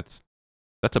mean that's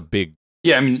a big.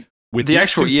 Yeah, I mean, with the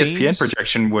actual ESPN teams,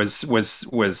 projection was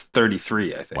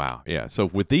 33, I think. Wow, yeah. So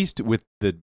with these, with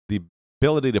the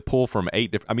ability to pull from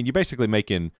 8 different, I mean, you're basically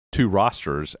making 2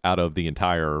 rosters out of the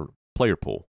entire player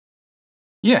pool.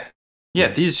 Yeah,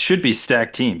 these should be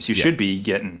stacked teams. You should be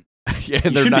getting. Yeah,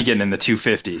 you should be getting in the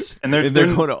 250s, and they're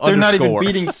not even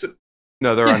beating.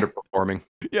 No, they're underperforming.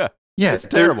 Yeah, it's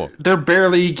terrible. They're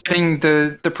barely getting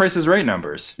the Price is Right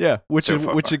numbers. Yeah, which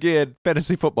again,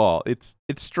 fantasy football, it's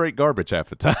straight garbage half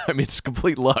the time. It's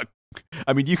complete luck.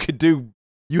 I mean, you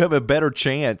have a better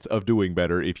chance of doing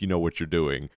better if you know what you're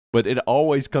doing, but it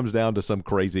always comes down to some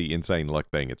crazy, insane luck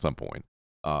thing at some point.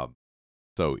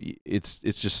 So it's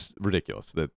just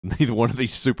ridiculous that neither one of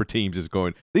these super teams is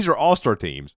going. These are all-star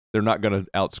teams. They're not going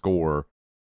to outscore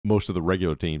most of the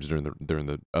regular teams during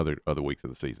the other weeks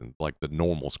of the season, like the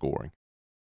normal scoring.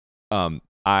 One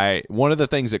of the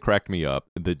things that cracked me up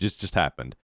that just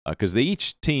happened because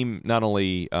each team not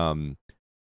only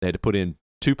they had to put in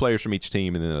 2 players from each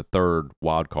team and then a third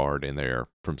wild card in there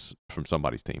from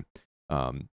somebody's team,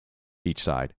 each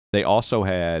side. They also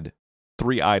had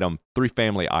 3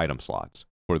 family item slots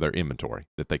for their inventory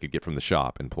that they could get from the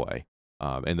shop and play.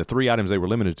 And the 3 items they were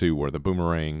limited to were the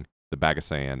boomerang, the bag of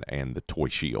sand, and the toy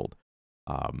shield.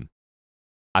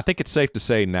 I think it's safe to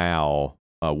say now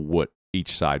what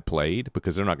each side played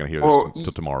because they're not going to hear this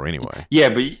until tomorrow anyway. Yeah,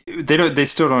 but they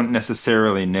still don't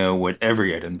necessarily know what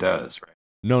every item does, right?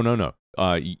 No.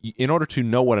 In order to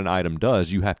know what an item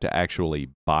does, you have to actually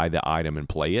buy the item and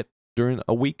play it during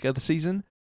a week of the season.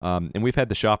 And we've had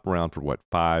the shop around for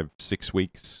 5-6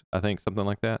 weeks, I think, something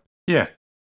like that. Yeah.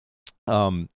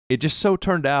 It just so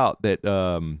turned out that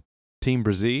Team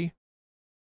Brazil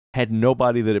had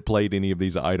nobody that had played any of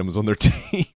these items on their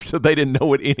team, so they didn't know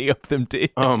what any of them did.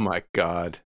 Oh my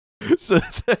god!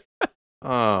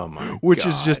 Which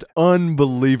is just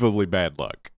unbelievably bad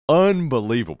luck.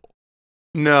 Unbelievable.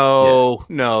 No,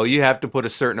 you have to put a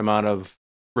certain amount of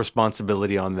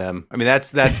responsibility on them. I mean,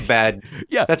 that's bad.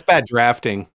 Yeah, that's bad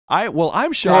drafting.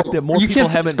 I'm shocked that more people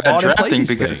haven't bought and played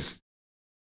these things.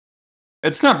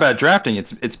 It's not bad drafting.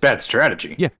 It's bad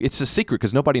strategy. Yeah, it's a secret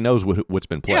because nobody knows what's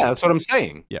been played. Yeah, that's what I'm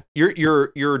saying. Yeah,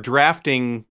 you're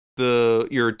drafting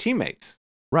your teammates.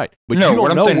 Right, but you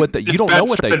don't know what they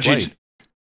played.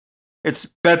 It's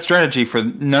bad strategy for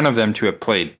none of them to have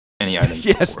played any items.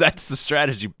 Yes, before. That's the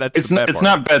strategy. It's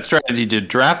not bad strategy to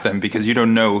draft them because you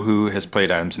don't know who has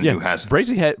played items and who hasn't.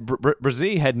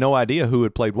 Brazil had no idea who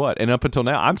had played what, and up until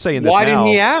now, I'm saying this. Why didn't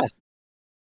he ask?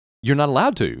 You're not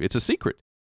allowed to. It's a secret.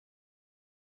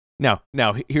 Now,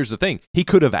 here's the thing. He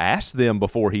could have asked them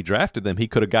before he drafted them. He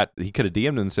could have DM'd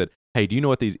them and said, "Hey, do you know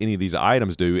what any of these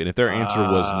items do?" And if their answer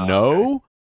was no, okay,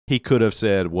 he could have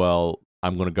said, "Well,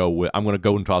 I'm going to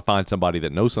go until I find somebody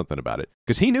that knows something about it,"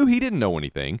 because he knew he didn't know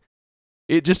anything.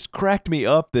 It just cracked me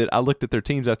up that I looked at their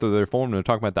teams after they formed and they're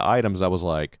talking about the items. I was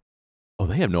like, "Oh,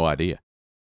 they have no idea,"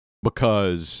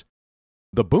 because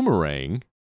the boomerang,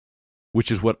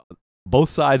 which is what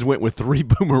both sides went with 3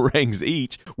 boomerangs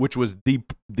each, which was the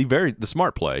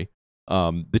smart play.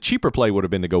 The cheaper play would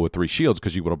have been to go with 3 shields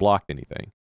because you would have blocked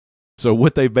anything. So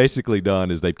what they've basically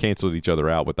done is they've canceled each other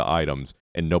out with the items,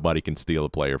 and nobody can steal a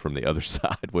player from the other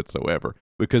side whatsoever,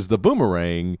 because the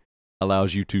boomerang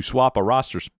allows you to swap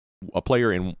a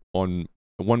player on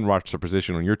one roster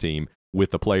position on your team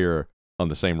with a player on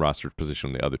the same roster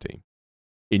position on the other team.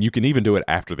 And you can even do it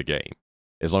after the game,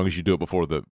 as long as you do it before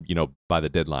by the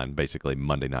deadline, basically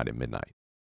Monday night at midnight.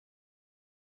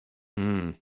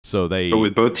 So but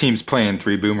with both teams playing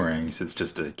 3 boomerangs, it's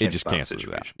just a cancels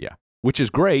situation. Out. Yeah. Which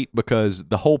is great, because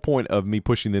the whole point of me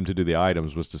pushing them to do the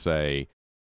items was to say,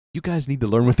 you guys need to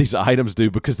learn what these items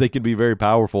do, because they can be very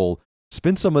powerful.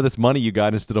 Spend some of this money you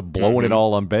got instead of blowing it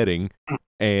all on betting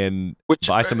and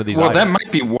buy some of these items. Well, that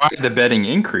might be why the betting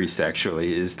increased,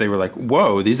 actually, is they were like,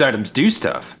 whoa, these items do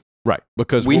stuff. Right,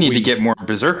 because we need to get more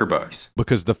Berserker bucks.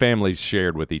 Because the families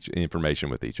shared with information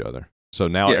with each other. So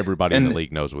now everybody in the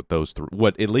league knows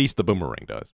what at least the boomerang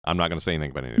does. I'm not going to say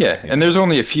anything about anything. Yeah, and there's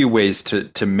only a few ways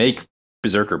to make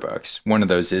Berserker bucks. One of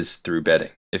those is through betting,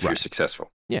 if you're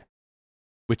successful. Yeah.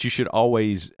 But you should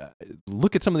always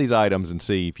look at some of these items and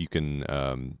see if you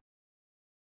can...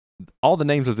 all the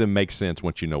names of them make sense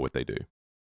once you know what they do.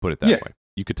 Put it that way.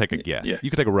 You could take a guess. Yeah. You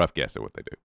could take a rough guess at what they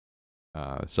do.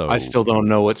 So I still don't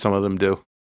know what some of them do.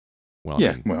 Well,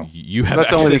 you have.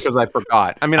 That's only because I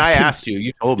forgot. I mean, I asked you.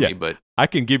 You told me, but I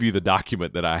can give you the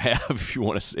document that I have if you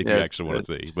want to see. If you actually want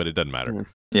to see, but it doesn't matter.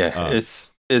 Yeah,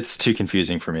 it's too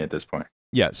confusing for me at this point.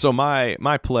 Yeah. So my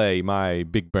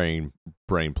big brain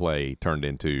play turned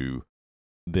into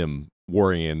them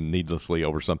worrying needlessly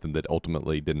over something that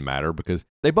ultimately didn't matter, because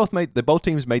both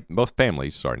families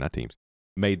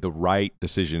made the right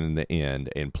decision in the end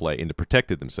and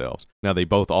protected themselves. Now, they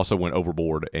both also went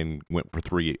overboard and went for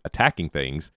 3 attacking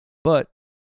things, but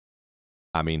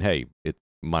I mean, hey, it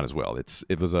might as well.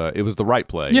 It was the right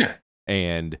play. Yeah.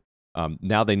 And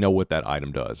now they know what that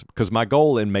item does. Because my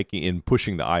goal in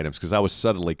pushing the items, because I was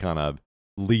suddenly kind of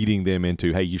leading them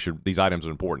into, hey, these items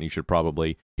are important. You should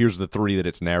probably, here's the 3 that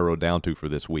it's narrowed down to for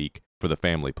this week for the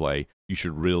family play. You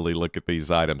should really look at these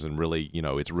items and really,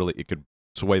 it could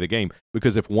sway the game,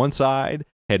 because if one side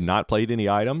had not played any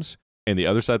items and the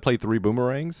other side played 3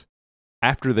 boomerangs,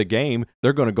 after the game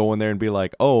they're going to go in there and be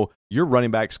like, oh, your running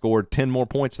back scored 10 more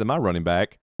points than my running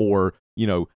back, or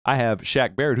I have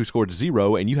Shaq Barrett who scored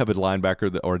 0 and you have a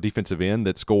linebacker or a defensive end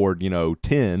that scored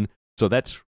 10, so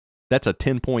that's a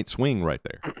 10-point swing right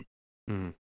there.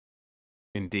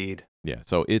 Indeed. Yeah,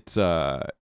 so it's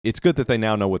good that they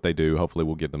now know what they do. Hopefully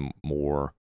we'll give them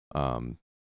more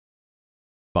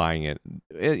buying it,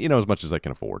 as much as they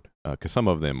can afford, because some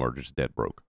of them are just dead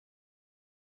broke.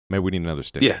 Maybe we need another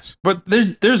stimulus. Yes, but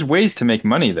there's ways to make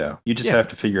money, though. You just have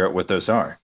to figure out what those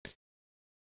are.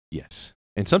 Yes,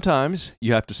 and sometimes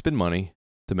you have to spend money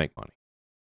to make money.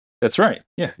 That's right.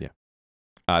 Yeah.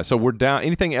 So we're down.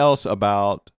 Anything else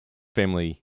about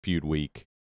Family Feud Week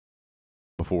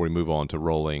before we move on to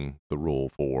rolling the rule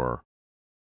for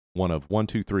one of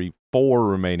 4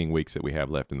 remaining weeks that we have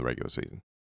left in the regular season?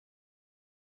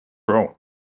 Roll.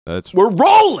 We're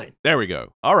rolling. There we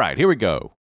go. All right, here we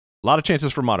go. A lot of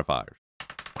chances for modifiers.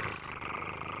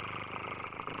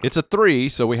 It's a 3,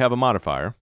 so we have a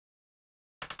modifier.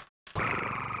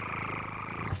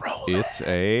 It's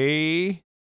a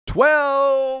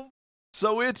 12,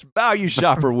 so it's Value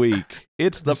Shopper Week.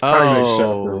 It's the perfect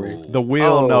Shopper Week. The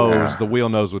wheel knows. The wheel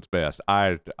knows what's best.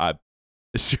 I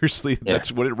seriously,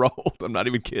 that's what it rolled. I'm not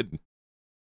even kidding.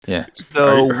 Yeah.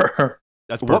 So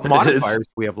that's what modifiers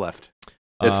do we have left?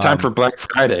 It's time for Black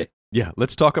Friday. Yeah,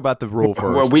 let's talk about the rule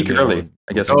first. Well, a week early,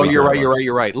 I guess. Oh,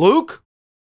 you're right. Luke,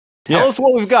 tell us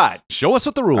what we've got. Show us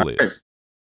what the rule is. Right.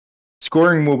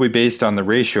 Scoring will be based on the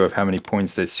ratio of how many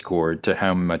points they scored to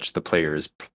how much the player is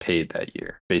paid that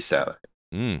year, base salary.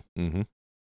 Mm-hmm.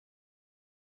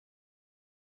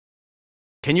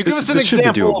 Can you give us an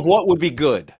example of what would be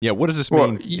good? Yeah, what does this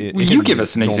mean? You give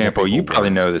us an example. You probably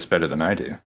know this better than I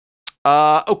do.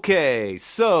 Okay,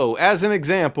 so as an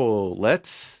example,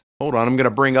 hold on. I'm going to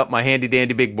bring up my handy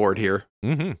dandy big board here.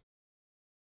 Mm-hmm.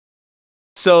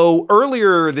 So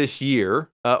earlier this year,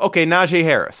 Najee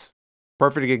Harris,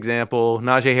 perfect example.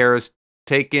 Najee Harris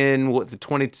taken what the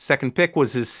 22nd pick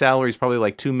was. His salary is probably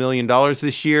like $2 million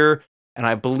this year. And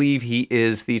I believe he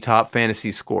is the top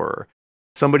fantasy scorer.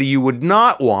 Somebody you would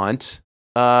not want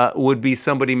would be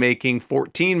somebody making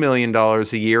 $14 million a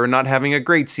year and not having a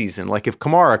great season. Like if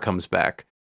Kamara comes back,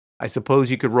 I suppose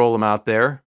you could roll him out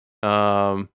there.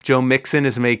 Joe Mixon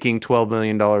is making $12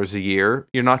 million a year.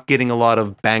 You're not getting a lot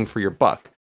of bang for your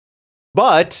buck.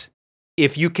 But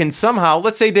if you can somehow,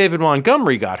 let's say David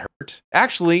Montgomery got hurt.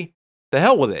 Actually, the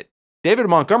hell with it. David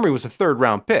Montgomery was a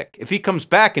 3rd-round pick. If he comes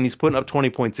back and he's putting up 20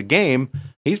 points a game,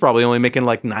 he's probably only making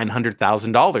like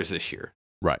 $900,000 this year.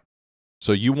 Right.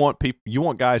 So you want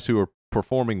guys who are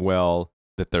performing well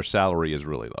that their salary is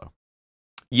really low.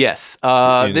 Yes.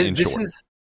 This is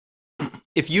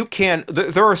if you can.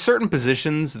 There are certain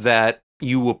positions that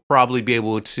you will probably be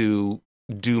able to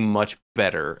do much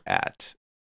better at.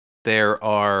 There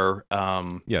are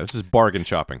this is bargain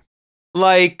shopping.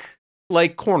 Like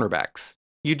cornerbacks.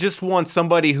 You just want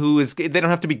somebody they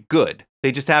don't have to be good.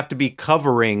 They just have to be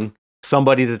covering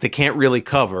somebody that they can't really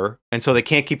cover. And so they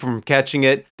can't keep them from catching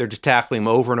it. They're just tackling them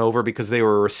over and over because they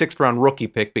were a 6th-round rookie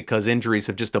pick because injuries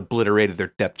have just obliterated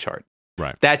their depth chart.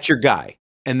 Right. That's your guy.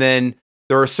 And then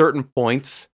there are certain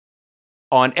points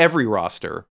on every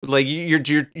roster. Like you're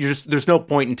just, there's no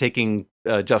point in taking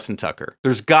Justin Tucker.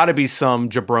 There's got to be some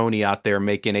jabroni out there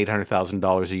making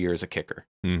 $800,000 a year as a kicker.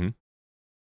 Mm-hmm.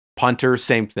 Punter,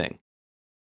 same thing.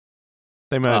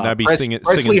 They might not be singing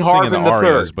the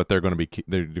arias, but they're going to be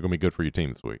good for your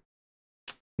team this week.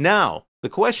 Now the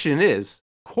question is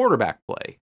quarterback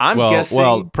play. I'm guessing.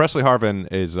 Well, Presley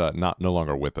Harvin is no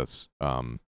longer with us.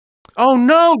 Oh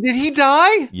no! Did he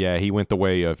die? Yeah, he went the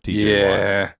way of TJ.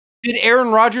 Yeah. Watt. Did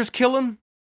Aaron Rodgers kill him?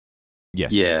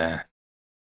 Yes. Yeah.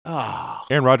 Oh.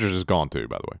 Aaron Rodgers is gone too,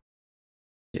 by the way.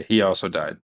 Yeah, he also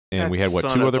died. And we had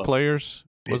 2 other players?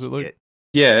 Was it Luke?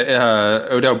 Yeah,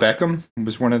 Odell Beckham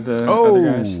was one of the other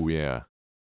guys. Oh, yeah.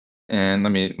 And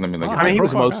let me look at I mean, he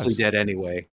was mostly dead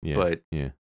anyway, but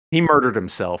he murdered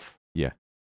himself. Yeah.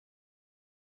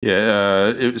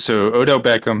 Yeah, so Odell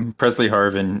Beckham, Presley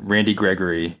Harvin, Randy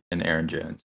Gregory, and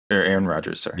Aaron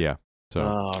Rodgers, sorry. Yeah. So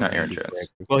not Aaron Jones.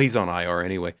 Well, he's on IR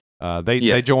anyway.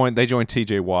 They joined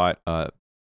TJ Watt.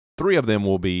 3 of them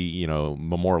will be,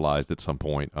 memorialized at some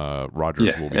point.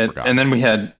 Rodgers will be forgotten.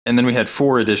 And then we had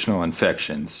 4 additional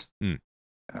infections. So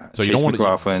Chase you don't want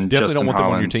McLaughlin, definitely Justin don't want them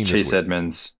on your Hollins, team Chase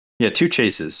Edmonds. Yeah, 2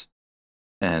 Chases,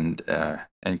 and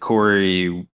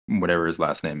Corey, whatever his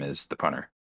last name is, the punter.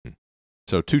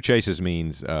 So 2 Chases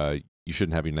means you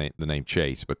shouldn't have the name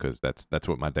Chase because that's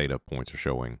what my data points are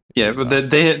showing. Yeah, but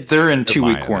they're in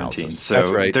 2-week quarantine, so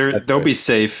that's right. They'll be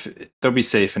safe. They'll be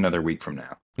safe another week from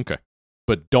now. Okay.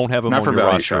 But don't have them Not on for your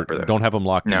value roster. shopper, though. Don't have them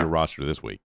locked in your roster this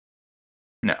week.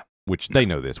 No. Which they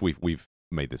know this. We've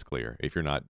made this clear. If you're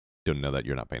not don't know that,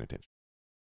 you're not paying attention.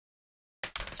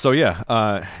 So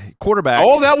yeah, quarterback.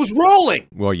 Oh, that was rolling.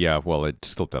 Well, yeah. Well, it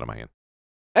slipped out of my hand.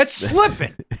 That's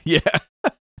slipping. Yeah.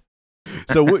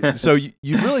 So you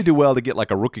really do well to get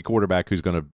like a rookie quarterback who's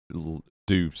going to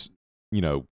do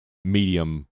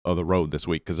medium of the road this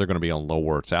week because they're going to be on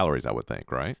lower salaries, I would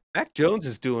think, right? Mac Jones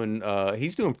is doing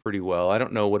he's doing pretty well. I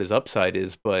don't know what his upside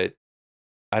is, but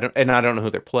I don't know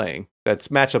who they're playing. That's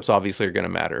matchups obviously are going to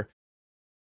matter.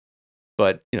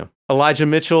 But, Elijah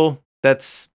Mitchell,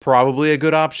 that's probably a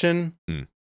good option.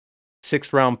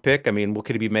 6th round pick. I mean, what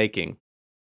could he be making?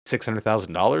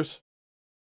 $600,000?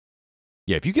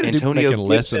 Yeah, if you get a dude making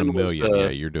less than $1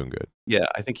 million, you're doing good. Yeah,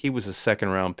 I think he was a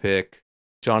 2nd round pick.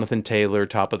 Jonathan Taylor,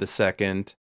 top of the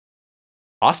 2nd.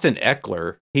 Austin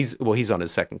Eckler, he's on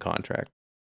his 2nd contract.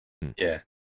 Yeah.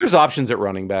 There's options at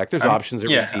running back. There's options at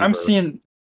receiver.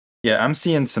 I'm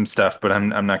seeing some stuff, but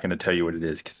I'm not going to tell you what it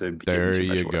is because there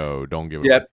you go. Don't give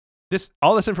it.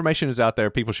 All this information is out there.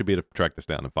 People should be able to track this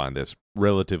down and find this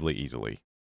relatively easily.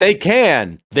 They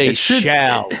can. They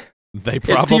shall. They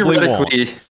probably won't.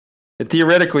 It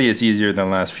theoretically is easier than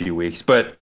the last few weeks,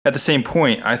 but at the same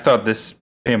point, I thought this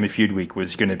Family Feud week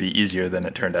was going to be easier than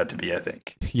it turned out to be, I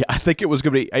think. Yeah, I think it was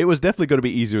definitely going to be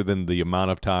easier than the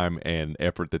amount of time and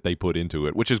effort that they put into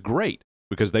it, which is great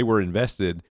because they were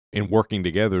invested in working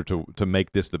together to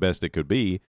make this the best it could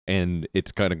be. And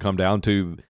it's going to come down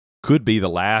to, it's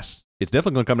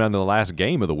definitely going to come down to the last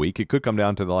game of the week. It could come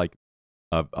down to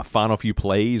a final few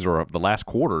plays or the last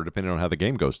quarter, depending on how the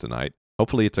game goes tonight.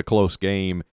 Hopefully it's a close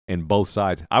game and both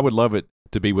sides. I would love it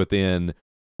to be within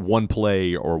one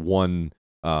play or one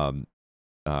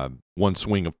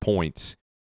swing of points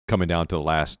coming down to the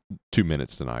last 2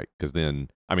 minutes tonight. Because then,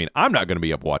 I mean, I'm not going to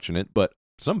be up watching it, but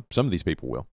some of these people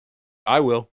will. I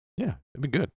will. Yeah, it'd be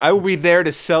good. I will be there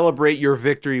to celebrate your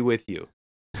victory with you.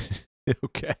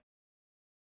 Okay.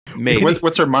 Maybe.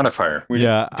 What's our modifier?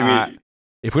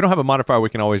 If we don't have a modifier, we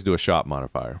can always do a shop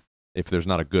modifier. If there's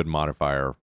not a good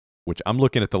modifier, which I'm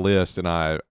looking at the list and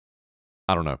I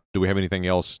don't know. Do we have anything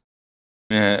else?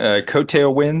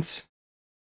 Coattail wins.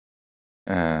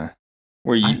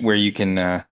 Where you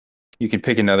can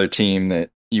pick another team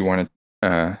that you want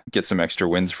to get some extra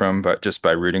wins from, but just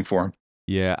by rooting for them.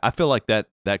 Yeah, I feel like that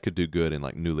could do good in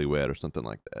like Newlywed or something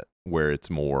like that, where it's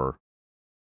more.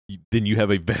 Then you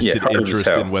have a vested interest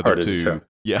in whether to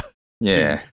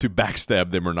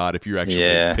backstab them or not. If you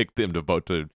actually pick them to vote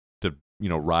to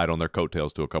ride on their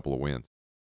coattails to a couple of wins.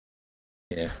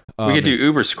 Yeah, we could do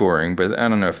Uber scoring, but I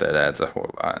don't know if that adds a whole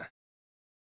lot.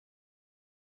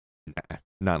 Nah,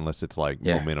 not unless it's like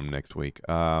momentum next week.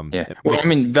 Well, I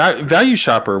mean, value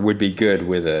shopper would be good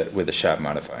with a shop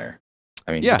modifier.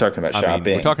 I mean, we're talking about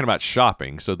shopping. We're talking about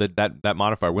shopping, so that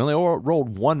modifier. We only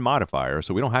rolled one modifier,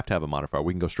 so we don't have to have a modifier.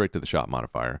 We can go straight to the shop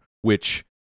modifier. Which,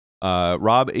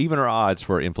 Rob, even or odds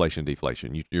for inflation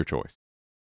deflation? Your choice.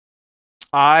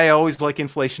 I always like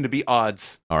inflation to be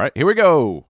odds. All right, here we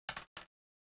go.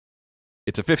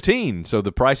 It's a 15, so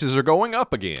the prices are going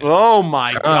up again. Oh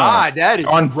my God, that is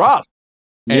rough.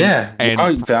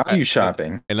 And value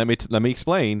shopping. And let me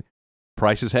explain.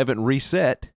 Prices haven't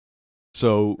reset,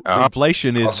 so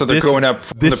inflation is. So they're going up.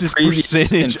 This is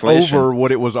percentage inflation over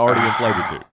what it was already inflated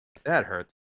to. That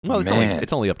hurts. Well,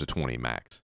 it's only up to 20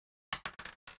 max.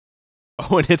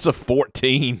 Oh, and it's a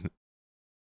 14.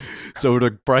 So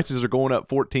the prices are going up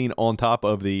 14 on top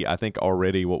of the, I think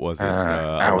already, what was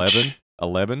it?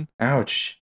 11?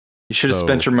 Ouch. You should have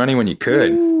spent your money when you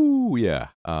could. Ooh, yeah.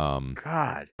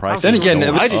 God. Then again,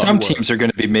 at least some teams are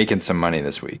going to be making some money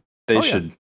this week. They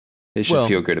should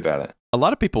feel good about it. A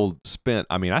lot of people spent,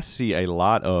 I see a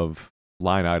lot of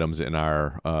line items in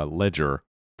our ledger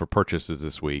for purchases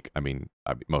this week. I mean,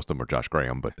 most of them are Josh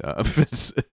Graham, but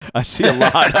I see a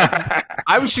lot.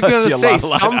 I was going to say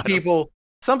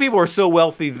some people are so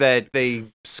wealthy that they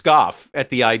scoff at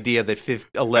the idea that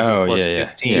 11 plus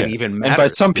 15 even matters. And by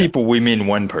some people, we mean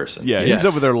one person. Yeah, he's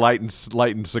over there lighting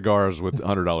cigars with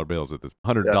 $100 bills at this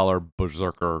 $100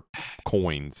 Berserker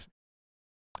coins.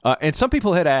 And some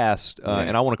people had asked,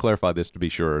 and I want to clarify this to be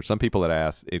sure. Some people had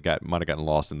asked, might have gotten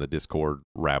lost in the Discord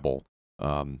rabble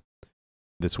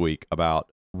this week about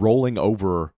rolling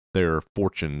over their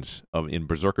fortunes in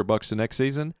Berserker bucks the next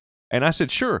season. And I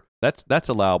said, sure, that's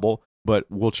allowable. But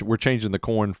we're changing the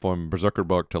coin from Berserker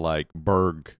buck to like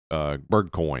Berg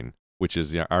coin, which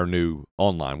is our new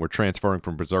online. We're transferring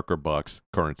from Berserker bucks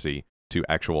currency to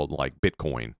actual like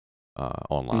Bitcoin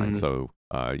online. So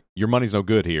your money's no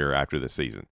good here after this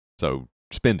season. So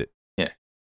spend it,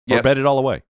 or bet it all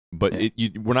away. But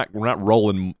we're not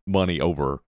rolling money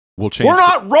over. We'll change. We're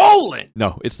not rolling.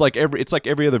 No, it's like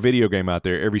every other video game out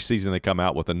there. Every season they come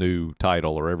out with a new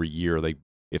title, or every year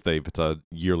if it's a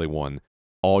yearly one.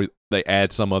 They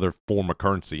add some other form of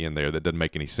currency in there that doesn't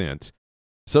make any sense.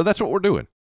 So that's what we're doing.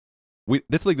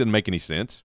 This league didn't make any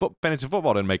sense. Fantasy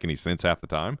football didn't make any sense half the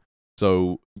time.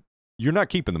 So you're not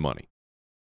keeping the money.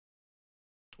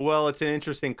 Well, it's an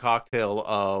interesting cocktail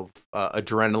of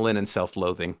adrenaline and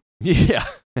self-loathing. Yeah,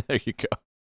 there you go.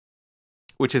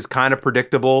 Which is kind of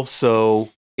predictable. So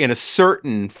in a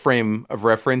certain frame of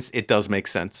reference, it does make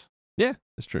sense. Yeah,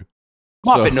 that's true.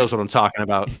 Moffat knows what I'm talking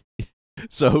about.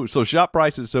 So shop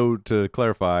prices, so to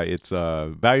clarify, it's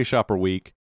value shopper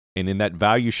week, and in that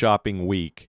value shopping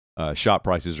week, shop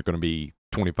prices are going to be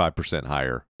 25%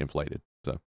 higher inflated.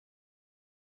 So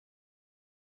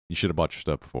you should have bought your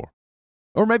stuff before.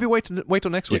 Or maybe wait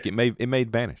till next week. It may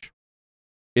vanish.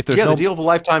 If there's the deal of a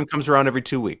lifetime comes around every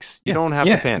 2 weeks. You don't have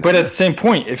to panic. But at the same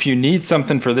point, if you need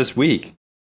something for this week,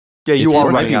 you are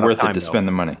running out of worth time, it to spend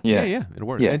the money. Yeah, it'll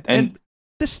work. Yeah, and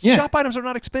shop items are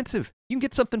not expensive. You can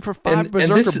get something for $5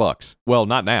 Berserker bucks. Well,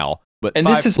 not now, but 5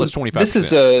 plus 25%. This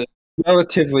is a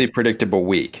relatively predictable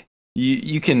week.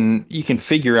 You can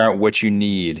figure out what you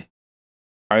need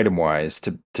item wise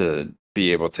to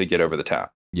be able to get over the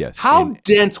top. Yes. How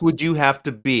dense would you have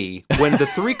to be when the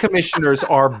three commissioners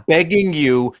are begging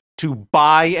you to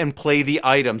buy and play the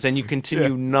items and you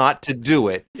continue not to do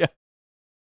it? Yeah.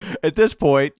 At this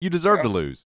point, you deserve to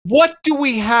lose. What do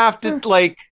we have to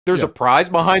like? There's a prize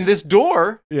behind this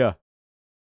door. Yeah.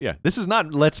 Yeah. This is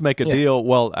not let's make a deal.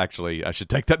 Well, actually, I should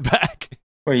take that back.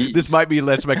 This might be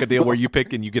let's make a deal where you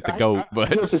pick and you get the goat.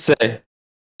 But I have to say.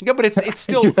 Yeah, but it's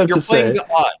still you're playing the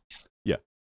odds. Yeah.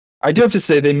 I do have to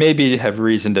say they maybe have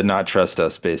reason to not trust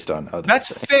us based on others. That's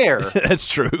fair. That's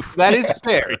true. That is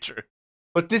fair. Very true.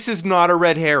 But this is not a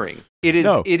red herring. It is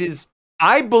it is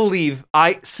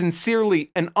I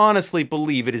sincerely and honestly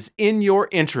believe it is in your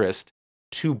interest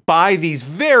to buy these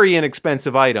very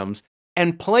inexpensive items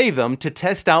and play them to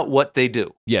test out what they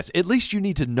do. Yes, at least you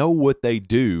need to know what they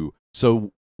do,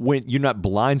 so when you're not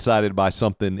blindsided by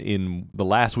something in the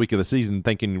last week of the season,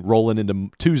 rolling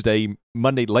into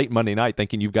late Monday night,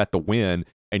 thinking you've got the win,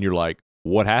 and you're like,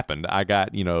 what happened? I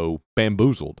got,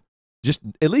 bamboozled. Just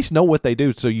at least know what they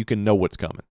do so you can know what's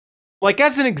coming. Like,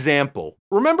 as an example,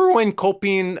 remember when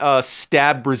Kolpin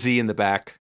stabbed Brzee in the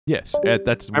back? Yes,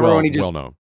 that's well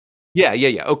known.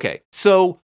 Yeah. Okay.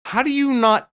 So how do you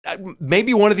not...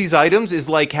 maybe one of these items is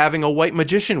like having a white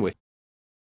magician with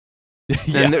you.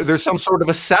 Yeah. And there's some sort of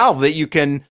a salve that you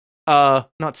can...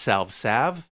 not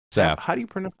salve. How do you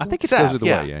pronounce it? I think it goes either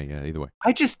way. Yeah, either way.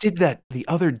 I just did that the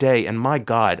other day, and my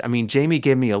God, I mean, Jamie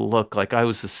gave me a look like I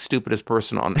was the stupidest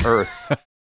person on earth.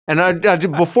 And I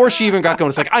before she even got going,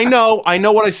 it's like, I know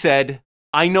what I said.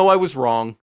 I know I was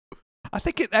wrong. I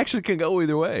think it actually can go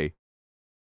either way.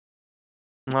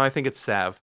 No, I think it's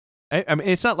salve. I mean,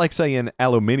 it's not like saying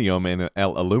aluminium and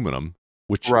aluminum,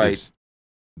 which is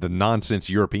the nonsense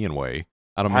European way.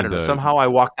 I don't know. Somehow I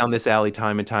walk down this alley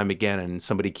time and time again, and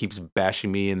somebody keeps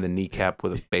bashing me in the kneecap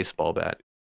with a baseball bat.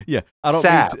 Yeah, I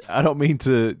don't mean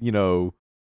to,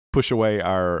 push away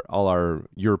all our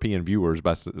European viewers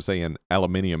by saying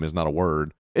aluminium is not a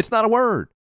word. It's not a word.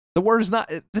 The word is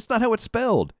not. That's not how it's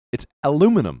spelled. It's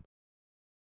aluminum.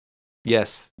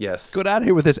 Yes. Get out of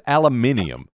here with this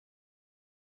aluminium.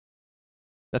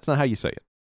 That's not how you say it.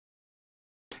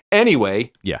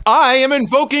 Anyway, yeah. I am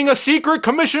invoking a secret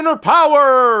commissioner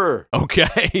power.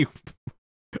 Okay.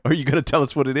 Are you going to tell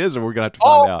us what it is, or we're going to have to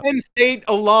find out? All Penn State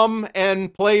alum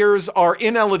and players are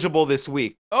ineligible this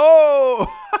week. Oh!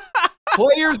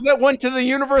 Players that went to the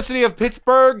University of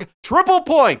Pittsburgh, triple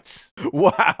points.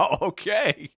 Wow,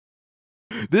 okay.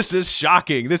 This is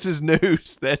shocking. This is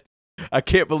news that I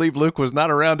can't believe Luke was not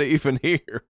around to even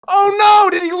hear. Oh, no!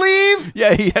 Did he leave?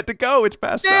 Yeah, he had to go. It's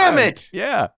past time. Damn it!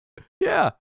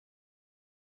 Yeah.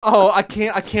 Oh, I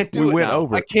can't do it. We went now.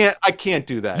 over. I can't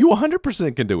do that. You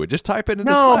 100% can do it. Just type it in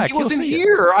the Slack. No, he wasn't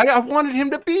here. I wanted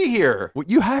him to be here. Well,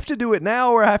 you have to do it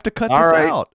now, or I have to cut this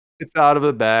out. It's out of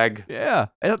the bag. Yeah,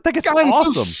 I think it's God,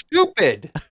 awesome. So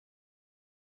stupid.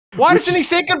 Why doesn't he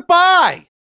say goodbye?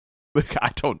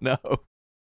 I don't know.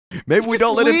 Maybe we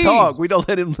don't let him talk. We don't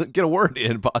let him get a word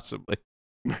in, possibly.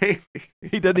 Maybe.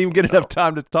 He doesn't even get enough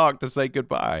time to talk to say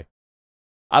goodbye.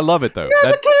 I love it, though.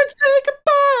 Never can say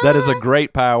goodbye. That is a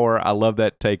great power. I love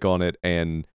that take on it.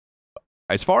 And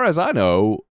as far as I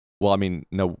know, well, I mean,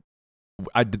 no,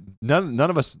 none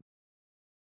of us.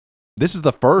 This is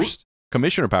the first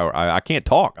commissioner power. I can't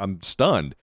talk. I'm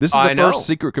stunned. This is the first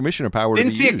secret commissioner power.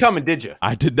 Didn't see it coming, did you?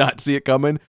 I did not see it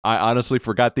coming. I honestly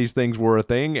forgot these things were a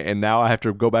thing, and now I have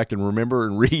to go back and remember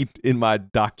and read in my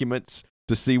documents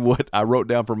to see what I wrote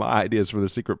down for my ideas for the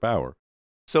secret power.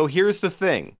 So here's the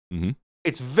thing. Mm-hmm.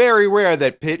 It's very rare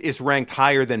that Pitt is ranked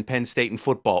higher than Penn State in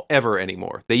football ever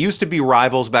anymore. They used to be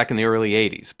rivals back in the early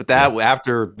 80s, but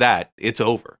after that, it's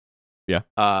over. Yeah.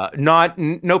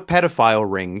 No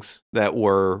pedophile rings that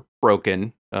were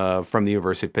broken from the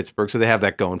University of Pittsburgh, so they have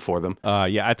that going for them.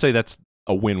 Yeah, I'd say that's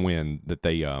a win-win that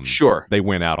they they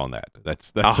win out on that.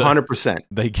 That's 100%.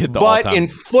 They get the but in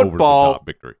football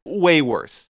victory. Way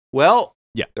worse. Well,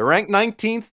 yeah, they're ranked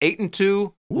 19th,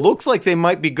 8-2. Looks like they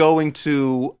might be going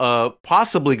to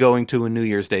possibly going to a New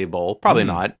Year's Day bowl. Probably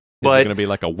not. But is it going to be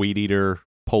like a weed eater,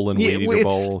 Poland weed eater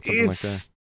bowl, something like that?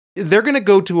 They're going to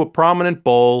go to a prominent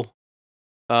bowl.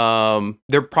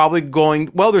 They're probably going.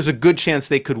 Well, there's a good chance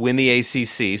they could win the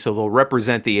ACC, so they'll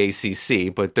represent the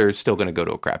ACC. But they're still going to go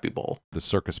to a crappy bowl. The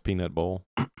Circus Peanut Bowl.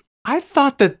 I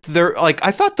thought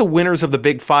the winners of the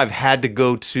Big Five had to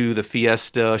go to the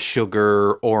Fiesta,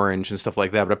 Sugar, Orange, and stuff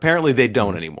like that. But apparently they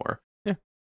don't anymore.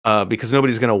 Yeah. Because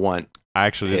nobody's going to want. I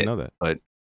actually didn't know that. But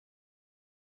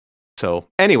so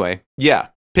anyway, yeah.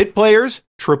 Pitt players,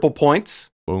 triple points.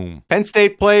 Boom. Penn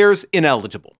State players,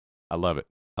 ineligible. I love it.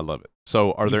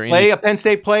 So are there any a Penn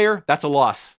State player? That's a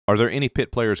loss. Are there any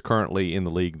Pitt players currently in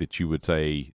the league that you would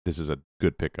say this is a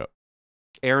good pickup?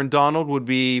 Aaron Donald would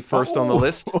be first on the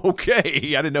list.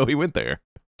 Okay. I didn't know he went there.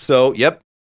 So, yep.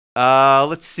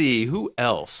 Let's see. Who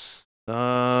else?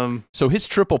 So his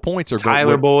triple points are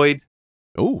Tyler Boyd.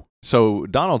 Oh, so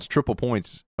Donald's triple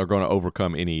points are going to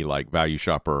overcome any like value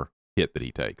shopper hit that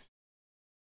he takes.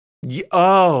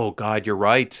 Oh, God, you're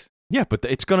right. Yeah, but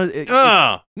it's going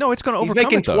to no, it's going to overcome He's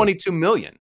making it, though. $22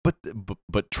 million.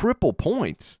 But triple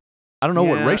points. I don't know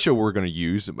what ratio we're going to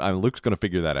use. Luke's going to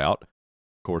figure that out.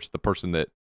 Of course, the person that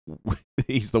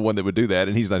he's the one that would do that,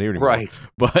 and he's not here anymore. Right.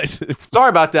 But sorry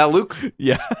about that, Luke.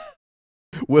 Yeah.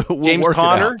 We'll James work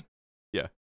Conner. It out. Yeah.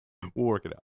 We'll work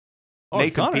it out. Oh,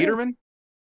 Nathan Conner? Peterman.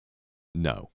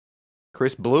 No.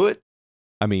 Chris Blewett.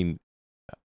 I mean,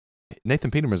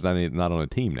 Nathan Peterman's not on a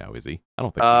team now, is he? I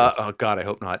don't think. Oh God, I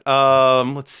hope not.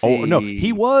 Let's see. Oh no,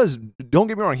 he was. Don't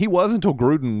get me wrong, he was until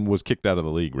Gruden was kicked out of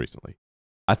the league recently.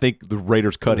 I think the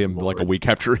Raiders cut him like a week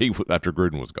after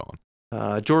Gruden was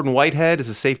gone. Jordan Whitehead is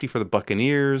a safety for the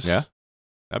Buccaneers. Yeah,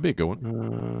 that'd be a good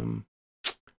one.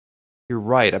 You're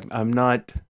right. I'm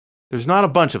not. There's not a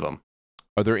bunch of them.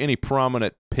 Are there any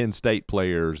prominent Penn State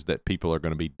players that people are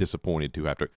going to be disappointed to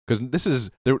have to? Because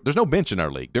there's no bench in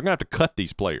our league. They're going to have to cut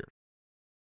these players.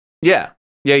 Yeah.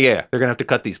 They're going to have to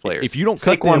cut these players. If you don't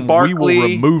cut them, we will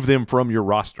remove them from your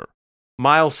roster.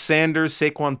 Miles Sanders,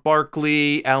 Saquon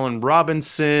Barkley, Allen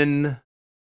Robinson.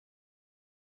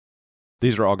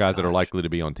 These are all guys that are likely to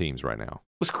be on teams right now.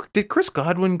 Did Chris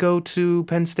Godwin go to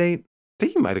Penn State? I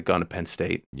think he might have gone to Penn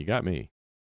State. You got me.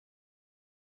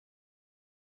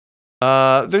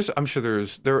 I'm sure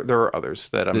there are others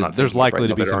that I'm not. There's likely right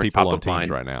to be some people on teams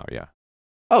mind. right now. Yeah.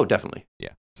 Oh, definitely.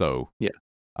 Yeah. So yeah.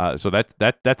 So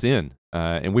that's in,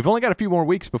 and we've only got a few more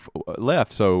weeks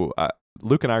left. So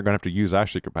Luke and I are going to have to use our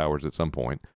secret powers at some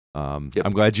point. I'm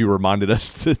glad you reminded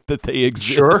us that they exist.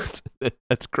 Sure.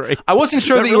 That's great. I wasn't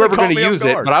sure that you were ever going to use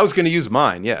it, but I was going to use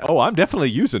mine. Yeah. Oh, I'm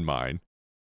definitely using mine.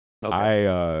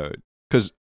 Okay.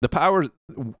 Because the powers.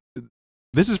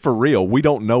 This is for real. We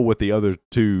don't know what the other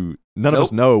two. None of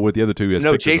us know what the other two is.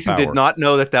 No, Jason did not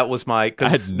know that was my.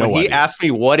 Because when he asked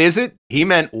me what is it, he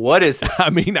meant what is it. I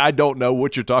mean, I don't know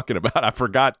what you're talking about. I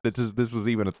forgot that this was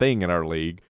even a thing in our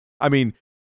league. I mean,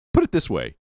 put it this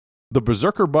way: the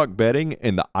Berserker Buck betting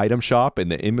and the item shop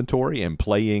and the inventory and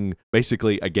playing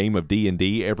basically a game of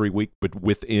D&D every week, but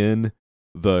within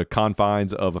the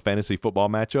confines of a fantasy football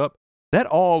matchup. That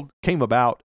all came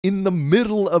about in the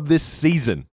middle of this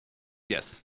season.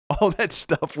 Yes. All that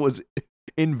stuff was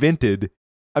invented.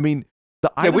 I mean,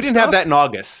 we didn't have that in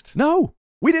August. No,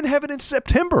 we didn't have it in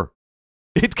September.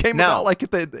 It came out like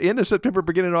at the end of September,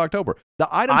 beginning of October. The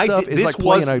item stuff is like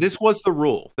playing this was the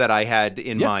rule that I had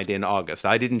in mind in August.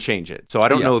 I didn't change it. So I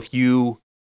don't know if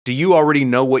do you already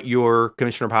know what your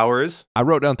commissioner power is? I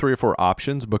wrote down 3 or 4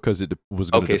 options because it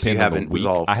was going to depend on the week.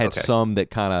 Resolved. I had some that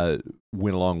kind of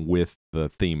went along with the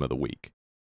theme of the week.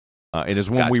 And it's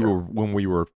when we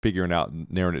were figuring out,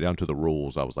 narrowing it down to the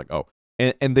rules, I was like, oh.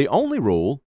 And the only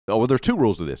rule, there's 2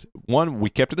 rules to this. One, we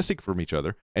kept it a secret from each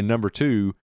other. And number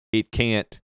 2,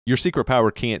 your secret power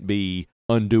can't be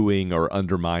undoing or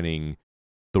undermining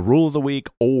the rule of the week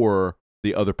or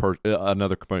the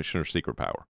another commissioner's secret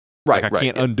power. Right, I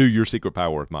can't undo your secret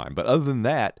power with mine. But other than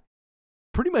that,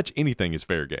 pretty much anything is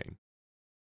fair game.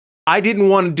 I didn't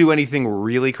want to do anything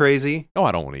really crazy. Oh,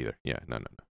 I don't want either. Yeah, no.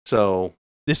 So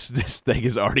this thing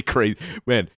is already crazy.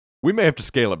 Man, we may have to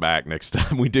scale it back next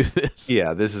time we do this.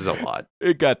 Yeah, this is a lot.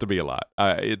 It got to be a lot.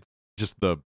 It's just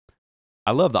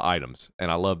I love the items, and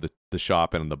I love the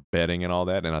shop and the betting and all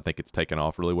that, and I think it's taken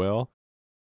off really well.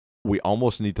 We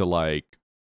almost need to like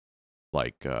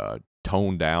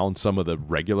tone down some of the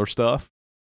regular stuff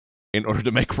in order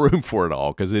to make room for it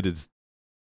all, because it's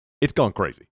gone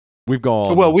crazy. We've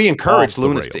gone we encourage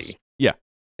lunacy. Yeah,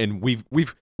 and we've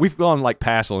gone like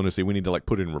past lunacy. We need to like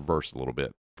put it in reverse a little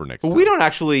bit for next time. We don't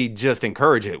actually just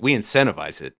encourage it; we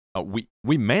incentivize it.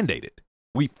 We mandate it.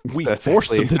 We force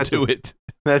them to do it.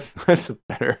 That's a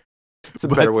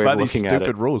better way of looking at it.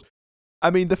 Stupid rules.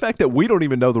 I mean, the fact that we don't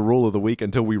even know the rule of the week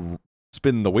until we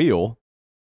spin the wheel.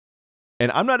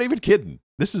 And I'm not even kidding.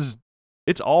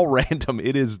 It's all random.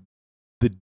 It is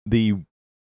the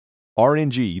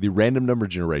RNG, the random number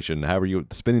generation, however you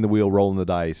spinning the wheel, rolling the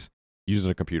dice, using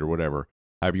a computer, whatever,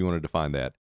 however you want to define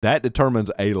that. That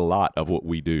determines a lot of what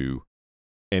we do.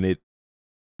 And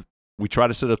we try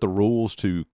to set up the rules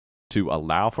to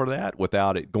allow for that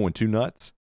without it going too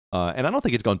nuts. And I don't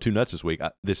think it's gone too nuts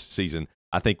this season.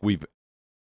 I think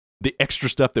the extra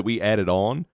stuff that we added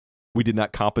on, we did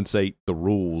not compensate the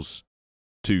rules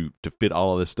to fit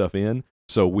all of this stuff in.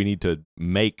 So we need to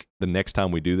make the next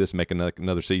time we do this, make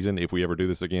another season if we ever do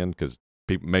this again, because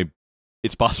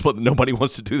it's possible that nobody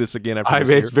wants to do this again after this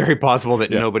year. It's very possible that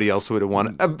nobody else would have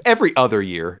won every other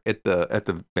year at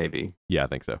the maybe. Yeah, I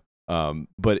think so.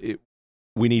 But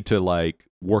we need to like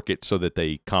work it so that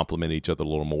they complement each other a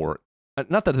little more.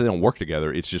 Not that they don't work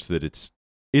together. It's just that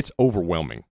it's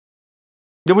overwhelming.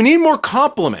 Yeah, we need more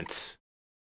compliments.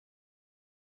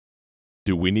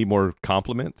 Do we need more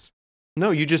compliments? No,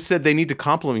 you just said they need to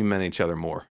compliment each other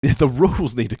more. The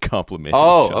rules need to complement each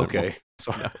other. Oh, okay.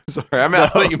 Sorry. I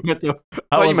thought you meant the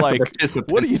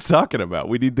participants. What are you talking about?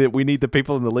 We need the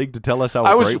people in the league to tell us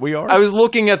how great we are? I was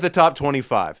looking at the top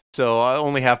 25, so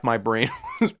only half my brain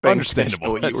was paying attention to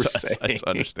what you were saying. That's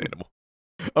understandable.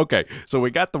 Okay, so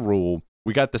we got the rule.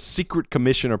 We got the secret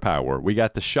commissioner power. We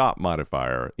got the shop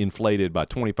modifier inflated by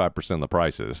 25% of the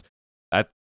prices.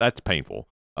 that's painful.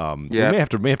 Yeah.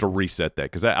 We may have to reset that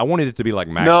because I wanted it to be like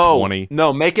max 20.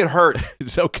 No, make it hurt.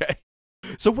 It's okay.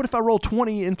 So what if I roll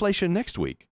 20 inflation next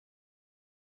week?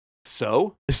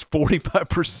 So it's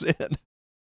 45%.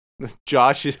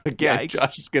 Josh is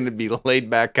going to be laid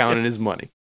back counting his money.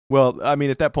 Well, I mean,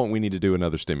 at that point, we need to do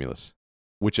another stimulus,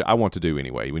 which I want to do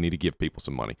anyway. We need to give people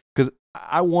some money because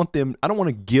I want them. I don't want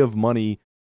to give money,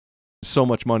 so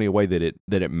much money away that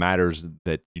it matters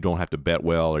that you don't have to bet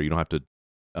well or you don't have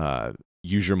to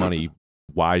use your money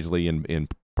wisely in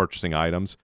purchasing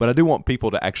items. But I do want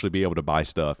people to actually be able to buy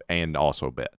stuff and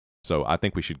also bet. So I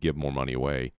think we should give more money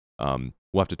away.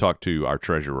 We'll have to talk to our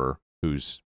treasurer,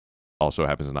 who's also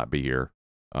happens to not be here,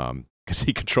 because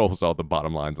he controls all the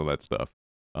bottom lines on that stuff,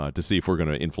 to see if we're going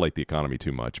to inflate the economy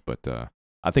too much. But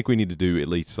I think we need to do at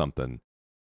least something.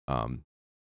 The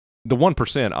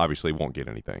 1% obviously won't get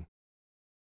anything,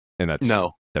 and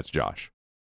that's Josh,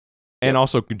 and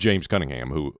also James Cunningham,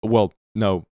 who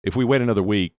if we wait another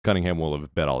week, Cunningham will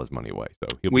have bet all his money away.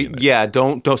 So he'll be in there.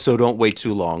 Don't wait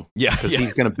too long. Yeah, because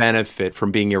he's going to benefit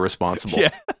from being irresponsible.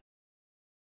 Yeah.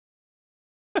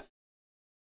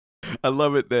 I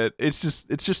love it that it's just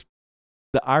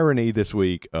the irony this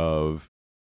week of,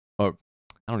 I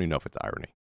don't even know if it's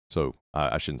irony, so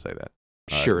I shouldn't say that.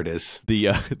 Sure it is.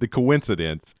 The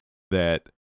coincidence that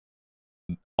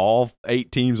all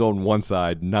 8 teams on one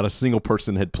side, not a single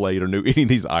person had played or knew any of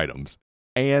these items,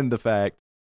 and the fact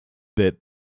that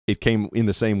it came in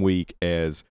the same week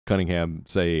as Cunningham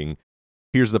saying,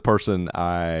 "Here's the person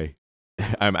I'm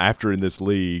after in this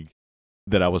league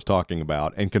that I was talking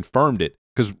about," and confirmed it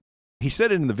because he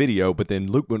said it in the video, but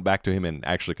then Luke went back to him and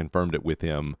actually confirmed it with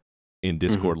him in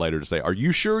Discord later to say, "Are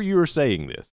you sure you are saying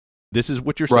this? This is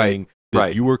what you're saying,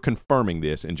 that you were confirming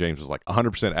this?" And James was like,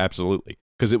 100% absolutely,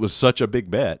 because it was such a big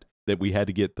bet that we had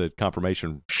to get the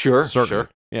confirmation. Sure.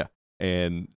 Yeah.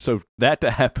 And so that to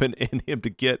happen and him to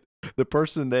get the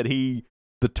person that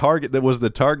was the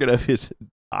target of his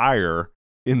ire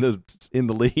in the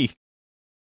league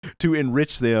to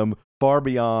enrich them far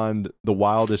beyond the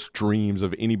wildest dreams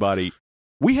of anybody.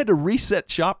 We had to reset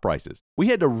shop prices. We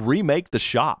had to remake the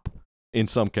shop in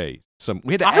some case.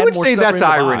 We had to I would say that's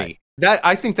irony.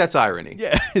 I think that's irony.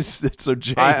 Yeah. So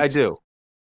James, I do.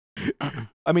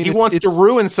 I mean, he wants to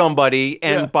ruin somebody,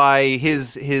 and by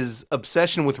his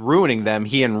obsession with ruining them,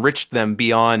 he enriched them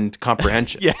beyond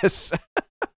comprehension. Yes.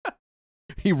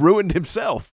 He ruined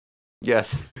himself.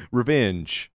 Yes.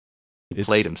 Revenge. He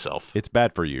played himself. It's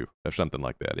bad for you, or something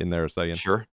like that. Isn't there a saying?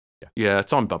 Sure. Yeah,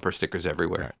 it's on bumper stickers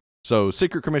everywhere. Right. So,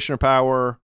 Secret Commissioner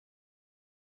power,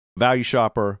 value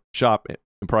shopper, shop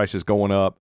prices going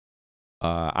up.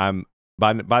 I'm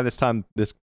by this time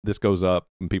this goes up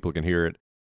and people can hear it,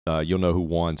 you'll know who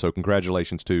won. So,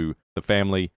 congratulations to the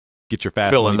family. Get your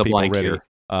fast money people ready. Here.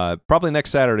 Probably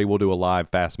next Saturday we'll do a live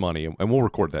fast money, and we'll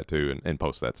record that too and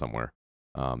post that somewhere,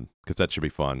 because that should be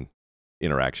fun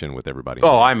interaction with everybody.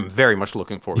 Oh, I'm very much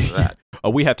looking forward to that.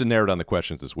 We have to narrow down the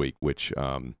questions this week, which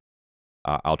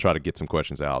I'll try to get some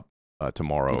questions out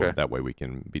tomorrow. Okay. That way we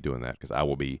can be doing that, because I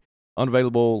will be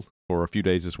unavailable for a few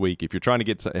days this week. If you're trying to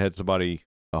get a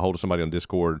hold of somebody on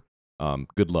Discord,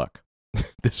 good luck.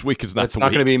 This week is not. It's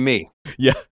not going to be me.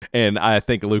 Yeah, and I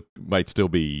think Luke might still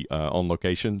be on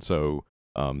location. So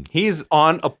he's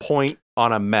on a point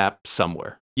on a map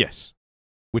somewhere. Yes,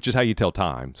 which is how you tell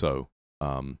time. So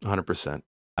 100%.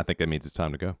 I think that means it's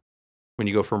time to go. When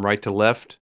you go from right to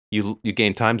left, you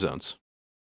gain time zones.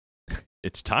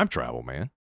 It's time travel, man.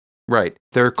 Right.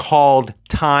 They're called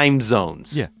time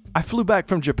zones. Yeah. I flew back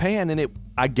from Japan and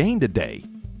I gained a day.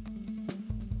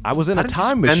 I was in a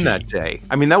time machine. That day.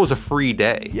 I mean, that was a free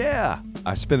day. Yeah.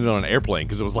 I spent it on an airplane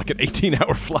because it was like an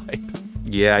 18-hour flight.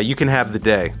 Yeah, you can have the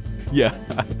day. Yeah.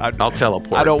 I'll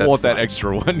teleport. I don't want that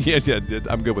extra one. Yeah,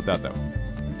 I'm good without that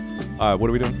one. What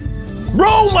are we doing?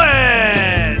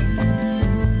 Rolling!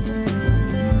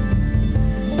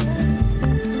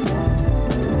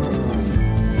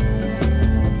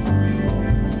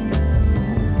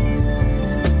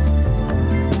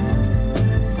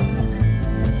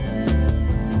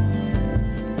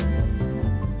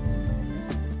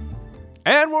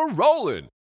 And we're rolling.